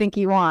that you think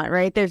you want,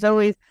 right? There's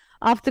always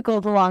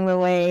obstacles along the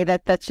way.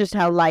 That's just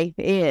how life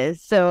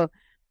is. So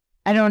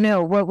I don't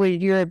know, what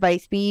would your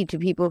advice be to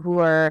people who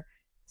are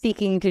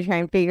seeking to try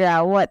and figure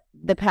out what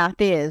the path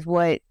is?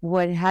 How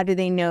do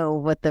they know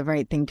what the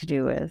right thing to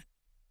do is?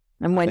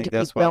 And when to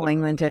keep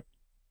going, when to...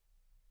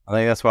 I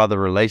think that's why the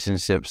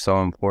relationship's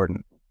so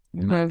important.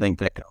 Mm-hmm. I think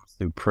that comes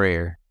through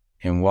prayer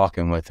and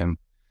walking with Him.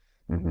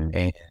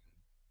 Mm-hmm.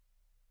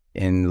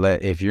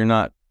 If you're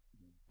not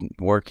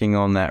working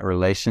on that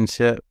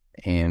relationship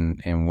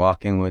and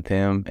walking with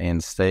Him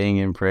and staying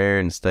in prayer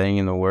and staying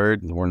in the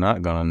Word, we're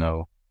not going to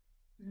know.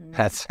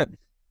 Mm-hmm.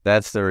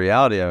 That's the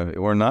reality of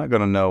it. We're not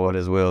going to know what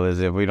His will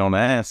is if we don't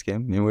ask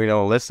Him and we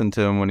don't listen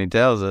to Him when He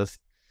tells us.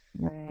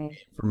 Right.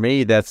 For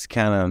me, that's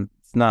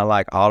it's not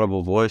like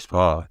audible voice.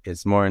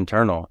 It's more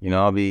internal.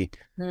 It's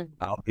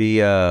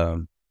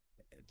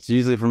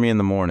usually for me in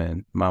the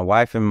morning. My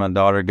wife and my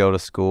daughter go to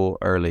school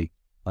early,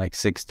 like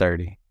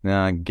 6:30. Then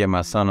I get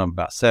my son up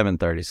about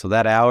 7:30. So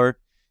that hour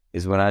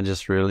is when I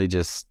just really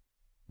just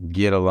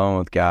get alone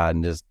with God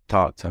and just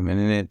talk to Him.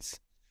 And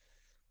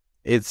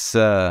it's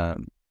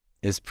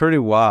pretty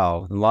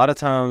wild. A lot of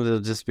times it'll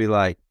just be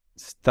like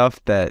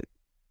stuff that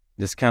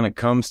just kind of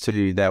comes to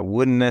you that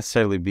wouldn't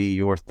necessarily be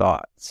your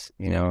thoughts.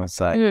 It's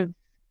like,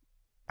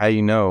 how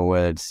you know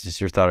whether it's just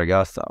your thought or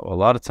God's thought? Well, a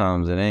lot of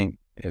times it ain't.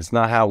 It's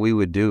not how we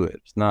would do it.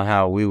 It's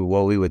not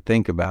what we would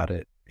think about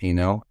it,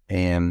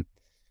 and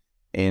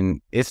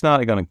it's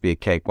not going to be a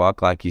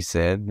cakewalk, like you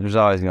said. There's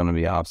always going to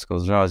be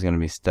obstacles. There's always going to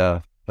be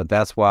stuff, but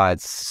that's why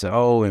it's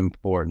so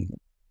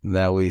important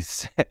that we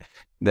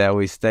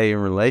stay in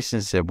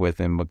relationship with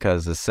Him,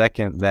 because the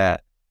second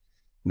that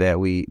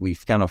we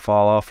kind of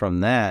fall off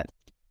from that,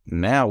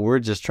 now we're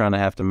just trying to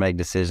have to make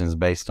decisions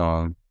based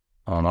on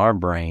our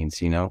brains,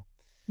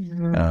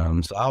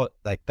 Mm-hmm. So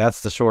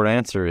that's the short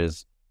answer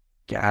is,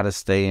 gotta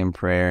stay in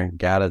prayer,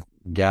 gotta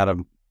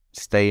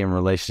stay in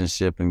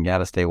relationship, and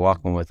gotta stay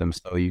walking with Him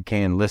so you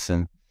can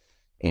listen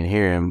and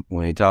hear Him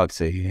when He talks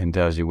to you and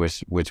tells you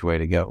which way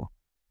to go.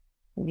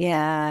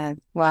 Yeah.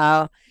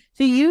 Wow.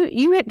 So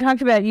you had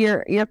talked about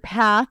your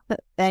path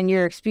and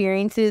your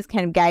experiences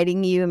kind of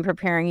guiding you and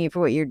preparing you for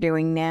what you're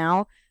doing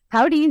now.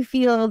 How do you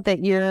feel that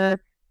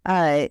your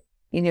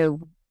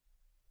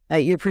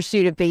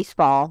pursuit of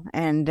baseball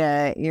and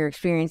your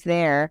experience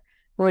there,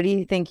 what do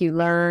you think you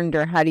learned,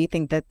 or how do you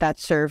think that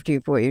served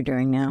you for what you're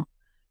doing now?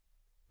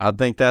 I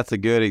think that's a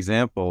good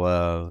example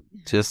of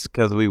just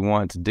because we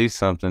want to do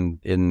something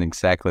isn't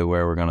exactly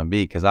where we're going to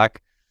be. Because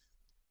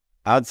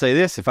I'd say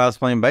this, if I was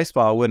playing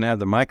baseball, I wouldn't have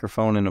the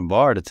microphone in a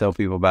bar to tell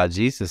people about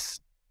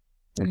Jesus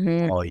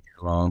all year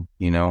long,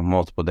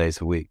 multiple days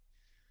a week.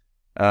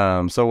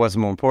 So what's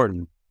more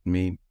important,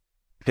 me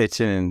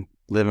pitching and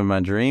living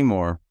my dream,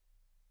 or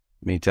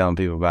me telling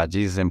people about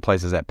Jesus in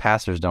places that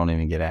pastors don't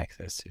even get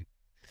access to?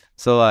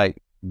 So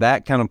like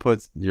that kind of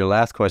puts your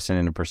last question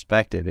into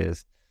perspective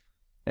is,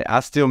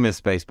 I still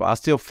miss baseball. I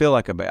still feel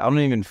like I don't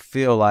even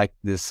feel like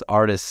this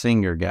artist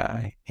singer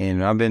guy.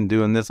 And I've been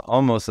doing this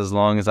almost as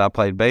long as I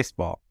played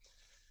baseball.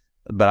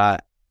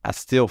 But I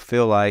still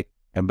feel like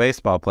a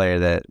baseball player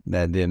that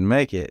didn't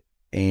make it.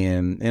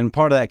 And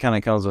part of that kind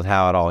of comes with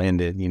how it all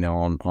ended, you know,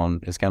 on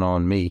it's kind of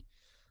on me.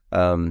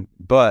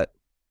 But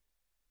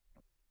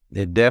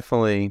it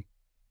definitely,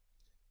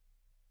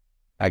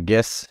 I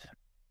guess,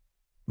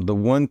 the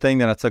one thing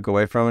that I took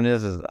away from it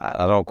is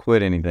I don't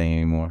quit anything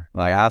anymore.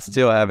 Like, I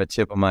still have a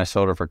chip on my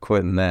shoulder for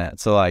quitting that.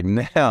 So like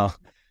now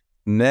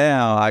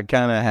I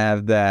kind of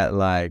have that,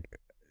 like,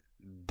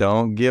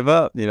 don't give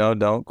up, you know,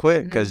 don't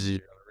quit, because you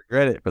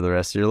regret it for the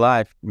rest of your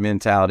life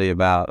mentality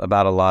about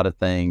a lot of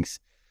things.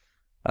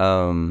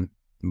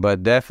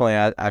 But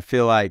definitely I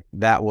feel like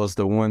that was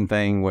the one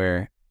thing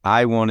where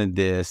I wanted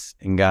this,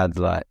 and God's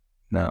like,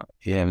 no,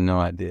 you have no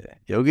idea.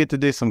 You'll get to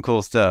do some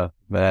cool stuff,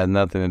 but it has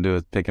nothing to do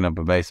with picking up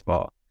a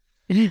baseball.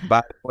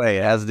 By the way,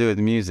 it has to do with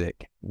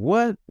music.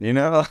 What? You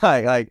know,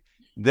 like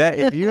that.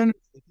 If you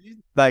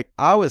like,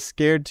 I was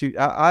scared to.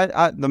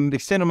 The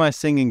extent of my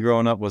singing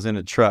growing up was in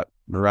a truck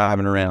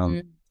driving around,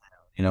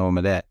 you know, with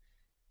my dad.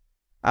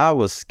 I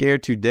was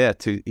scared to death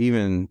to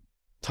even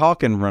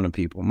talk in front of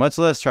people, much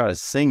less try to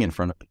sing in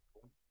front of people.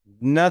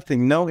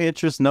 Nothing, no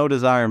interest, no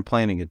desire in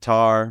playing a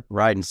guitar,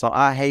 writing song.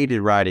 I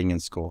hated writing in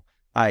school.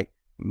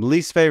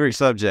 Least favorite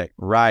subject,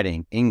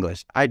 writing,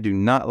 English. I do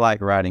not like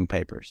writing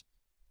papers.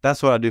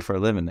 That's what I do for a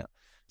living now.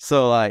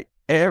 So like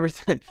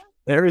everything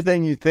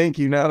you think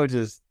you know,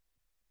 just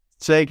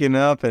shaken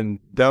up and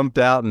dumped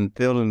out and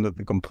filled into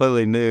a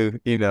completely new,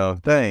 you know,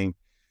 thing.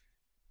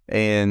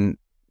 And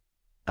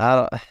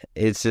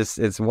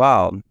it's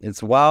wild.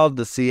 It's wild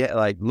to see it,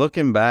 like,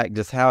 looking back,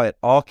 just how it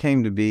all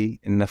came to be.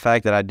 And the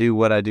fact that I do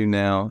what I do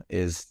now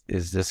is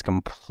just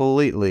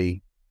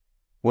completely,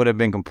 would have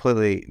been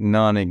completely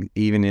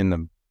even in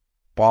the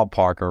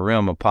ballpark or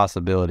realm of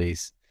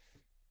possibilities,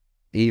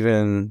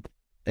 even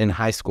in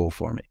high school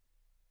for me.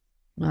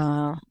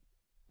 Wow.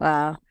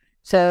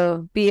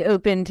 So be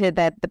open to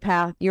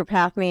that. Your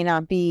path may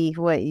not be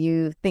what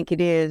you think it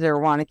is, or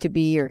want it to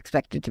be, or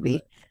expect it to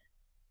be.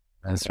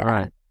 That's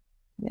right.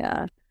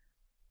 Yeah.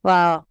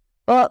 Wow.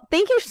 Well,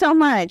 thank you so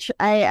much.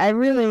 I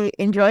really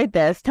enjoyed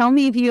this. Tell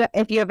me if you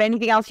have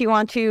anything else you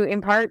want to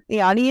impart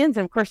the audience,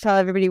 and of course tell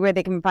everybody where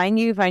they can find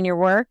you, find your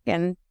work,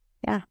 and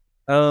yeah.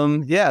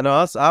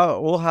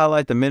 We'll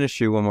highlight the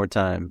ministry one more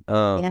time.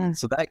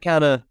 So that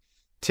kind of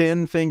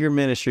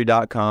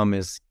 10fingerministry.com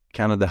is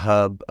kind of the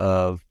hub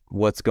of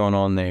what's going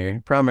on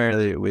there.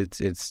 Primarily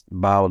it's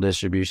Bible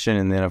distribution,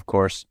 and then of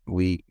course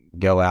we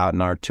go out,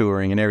 and our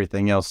touring and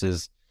everything else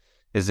is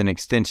an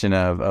extension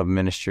of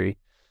ministry.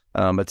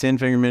 But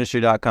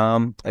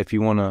 10fingerministry.com, if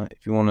you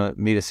want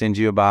me to send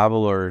you a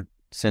Bible, or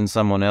send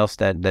someone else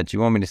that you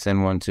want me to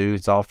send one to,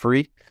 it's all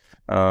free.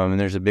 And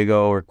there's a big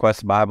old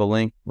request Bible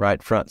link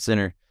right front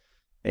center.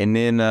 And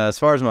then as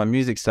far as my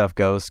music stuff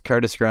goes,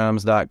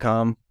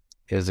 CurtisGrimes.com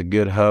is a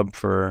good hub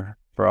for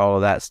all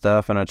of that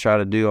stuff. And I try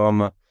to do all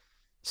my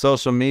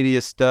social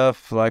media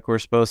stuff like we're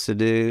supposed to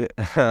do.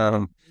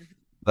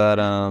 But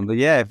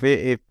yeah,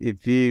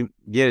 if you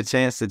get a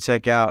chance to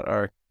check out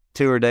our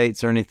tour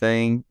dates or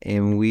anything,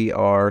 and we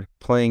are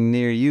playing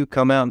near you,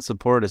 come out and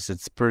support us.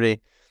 It's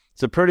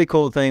a pretty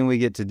cool thing we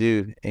get to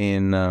do.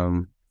 And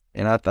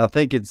I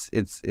think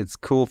it's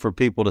cool for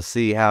people to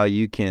see how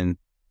you can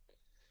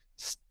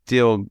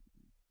still,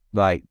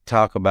 like,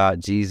 talk about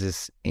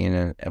Jesus in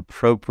an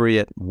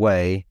appropriate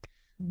way,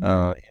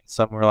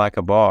 somewhere like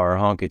a bar or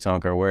honky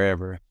tonk or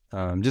wherever.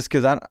 Just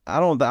because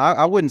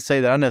I wouldn't say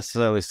that I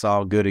necessarily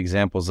saw good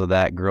examples of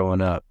that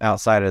growing up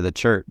outside of the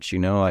church. You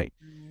know, like,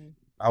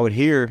 I would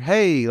hear,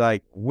 hey,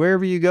 like,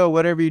 wherever you go,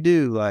 whatever you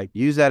do, like,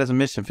 use that as a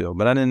mission field.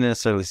 But I didn't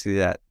necessarily see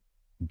that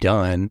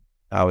done,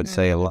 I would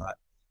say, a lot.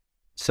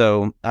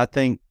 So I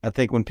think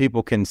when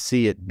people can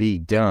see it be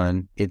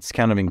done, it's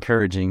kind of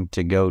encouraging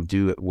to go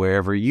do it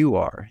wherever you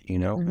are, you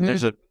know. And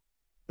there's a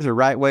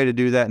right way to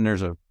do that,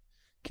 and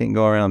can't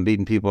go around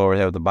beating people over the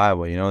head with the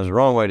Bible, you know. There's a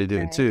wrong way to do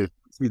it too.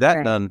 See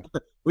that done.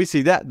 We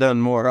see that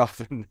done more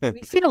often.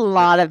 We see a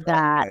lot of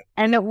that.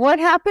 And what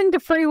happened to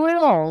free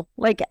will?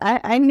 Like,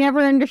 I never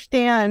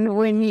understand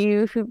when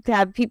you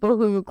have people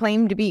who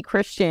claim to be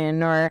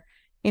Christian, or,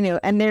 you know,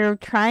 and they're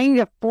trying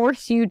to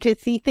force you to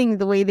see things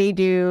the way they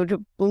do,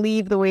 to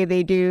believe the way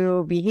they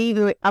do, behave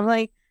the way. I'm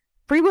like,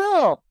 free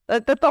will.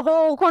 That's the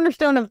whole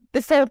cornerstone of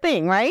this whole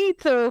thing, right?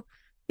 So,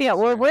 yeah,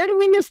 where do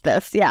we miss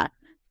this? Yeah.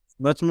 It's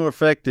much more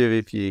effective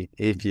if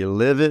you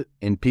live it,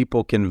 and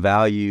people can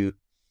value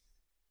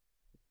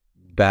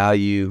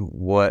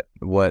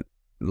what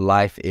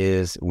life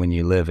is when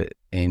you live it,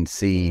 and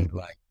see,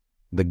 like,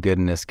 the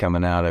goodness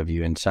coming out of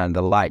you, and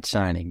the light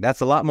shining.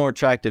 That's a lot more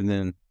attractive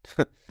than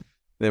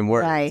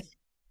work. Right.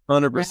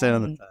 100%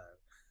 of the time.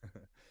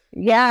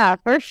 Yeah,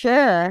 for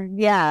sure.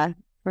 Yeah.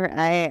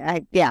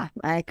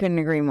 I couldn't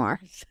agree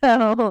more.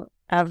 So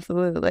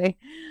absolutely.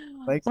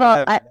 Thanks.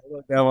 Well, I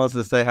wants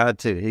to say hi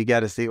too. He got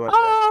to see what.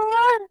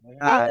 Oh,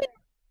 hi.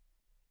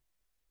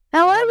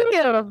 How are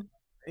you?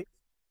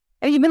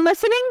 Have you been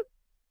listening?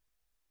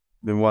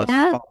 Been watching.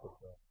 Yeah.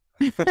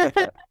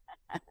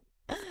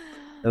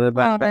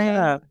 All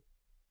right.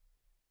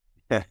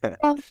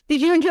 Well,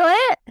 did you enjoy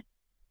it?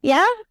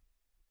 Yeah?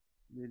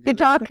 Good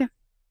talk.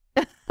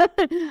 All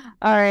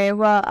right.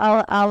 Well,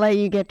 I'll let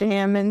you get to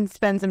him and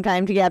spend some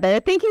time together.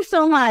 Thank you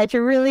so much. I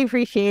really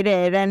appreciate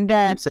it. And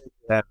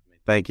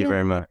thank you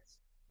very much.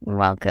 You're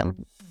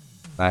welcome.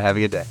 All right, have a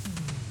good day.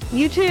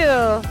 You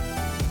too.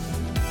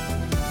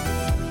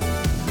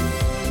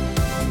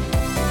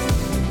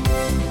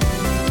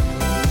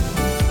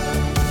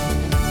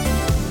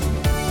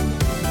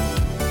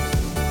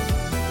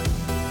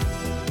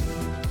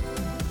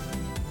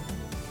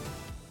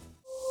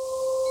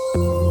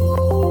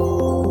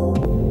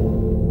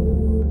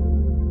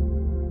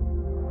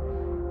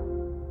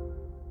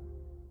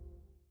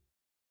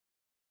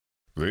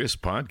 This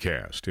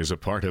podcast is a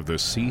part of the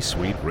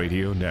C-Suite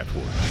Radio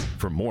Network.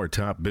 For more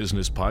top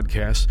business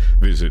podcasts,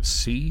 visit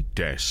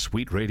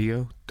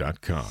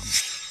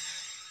c-suiteradio.com.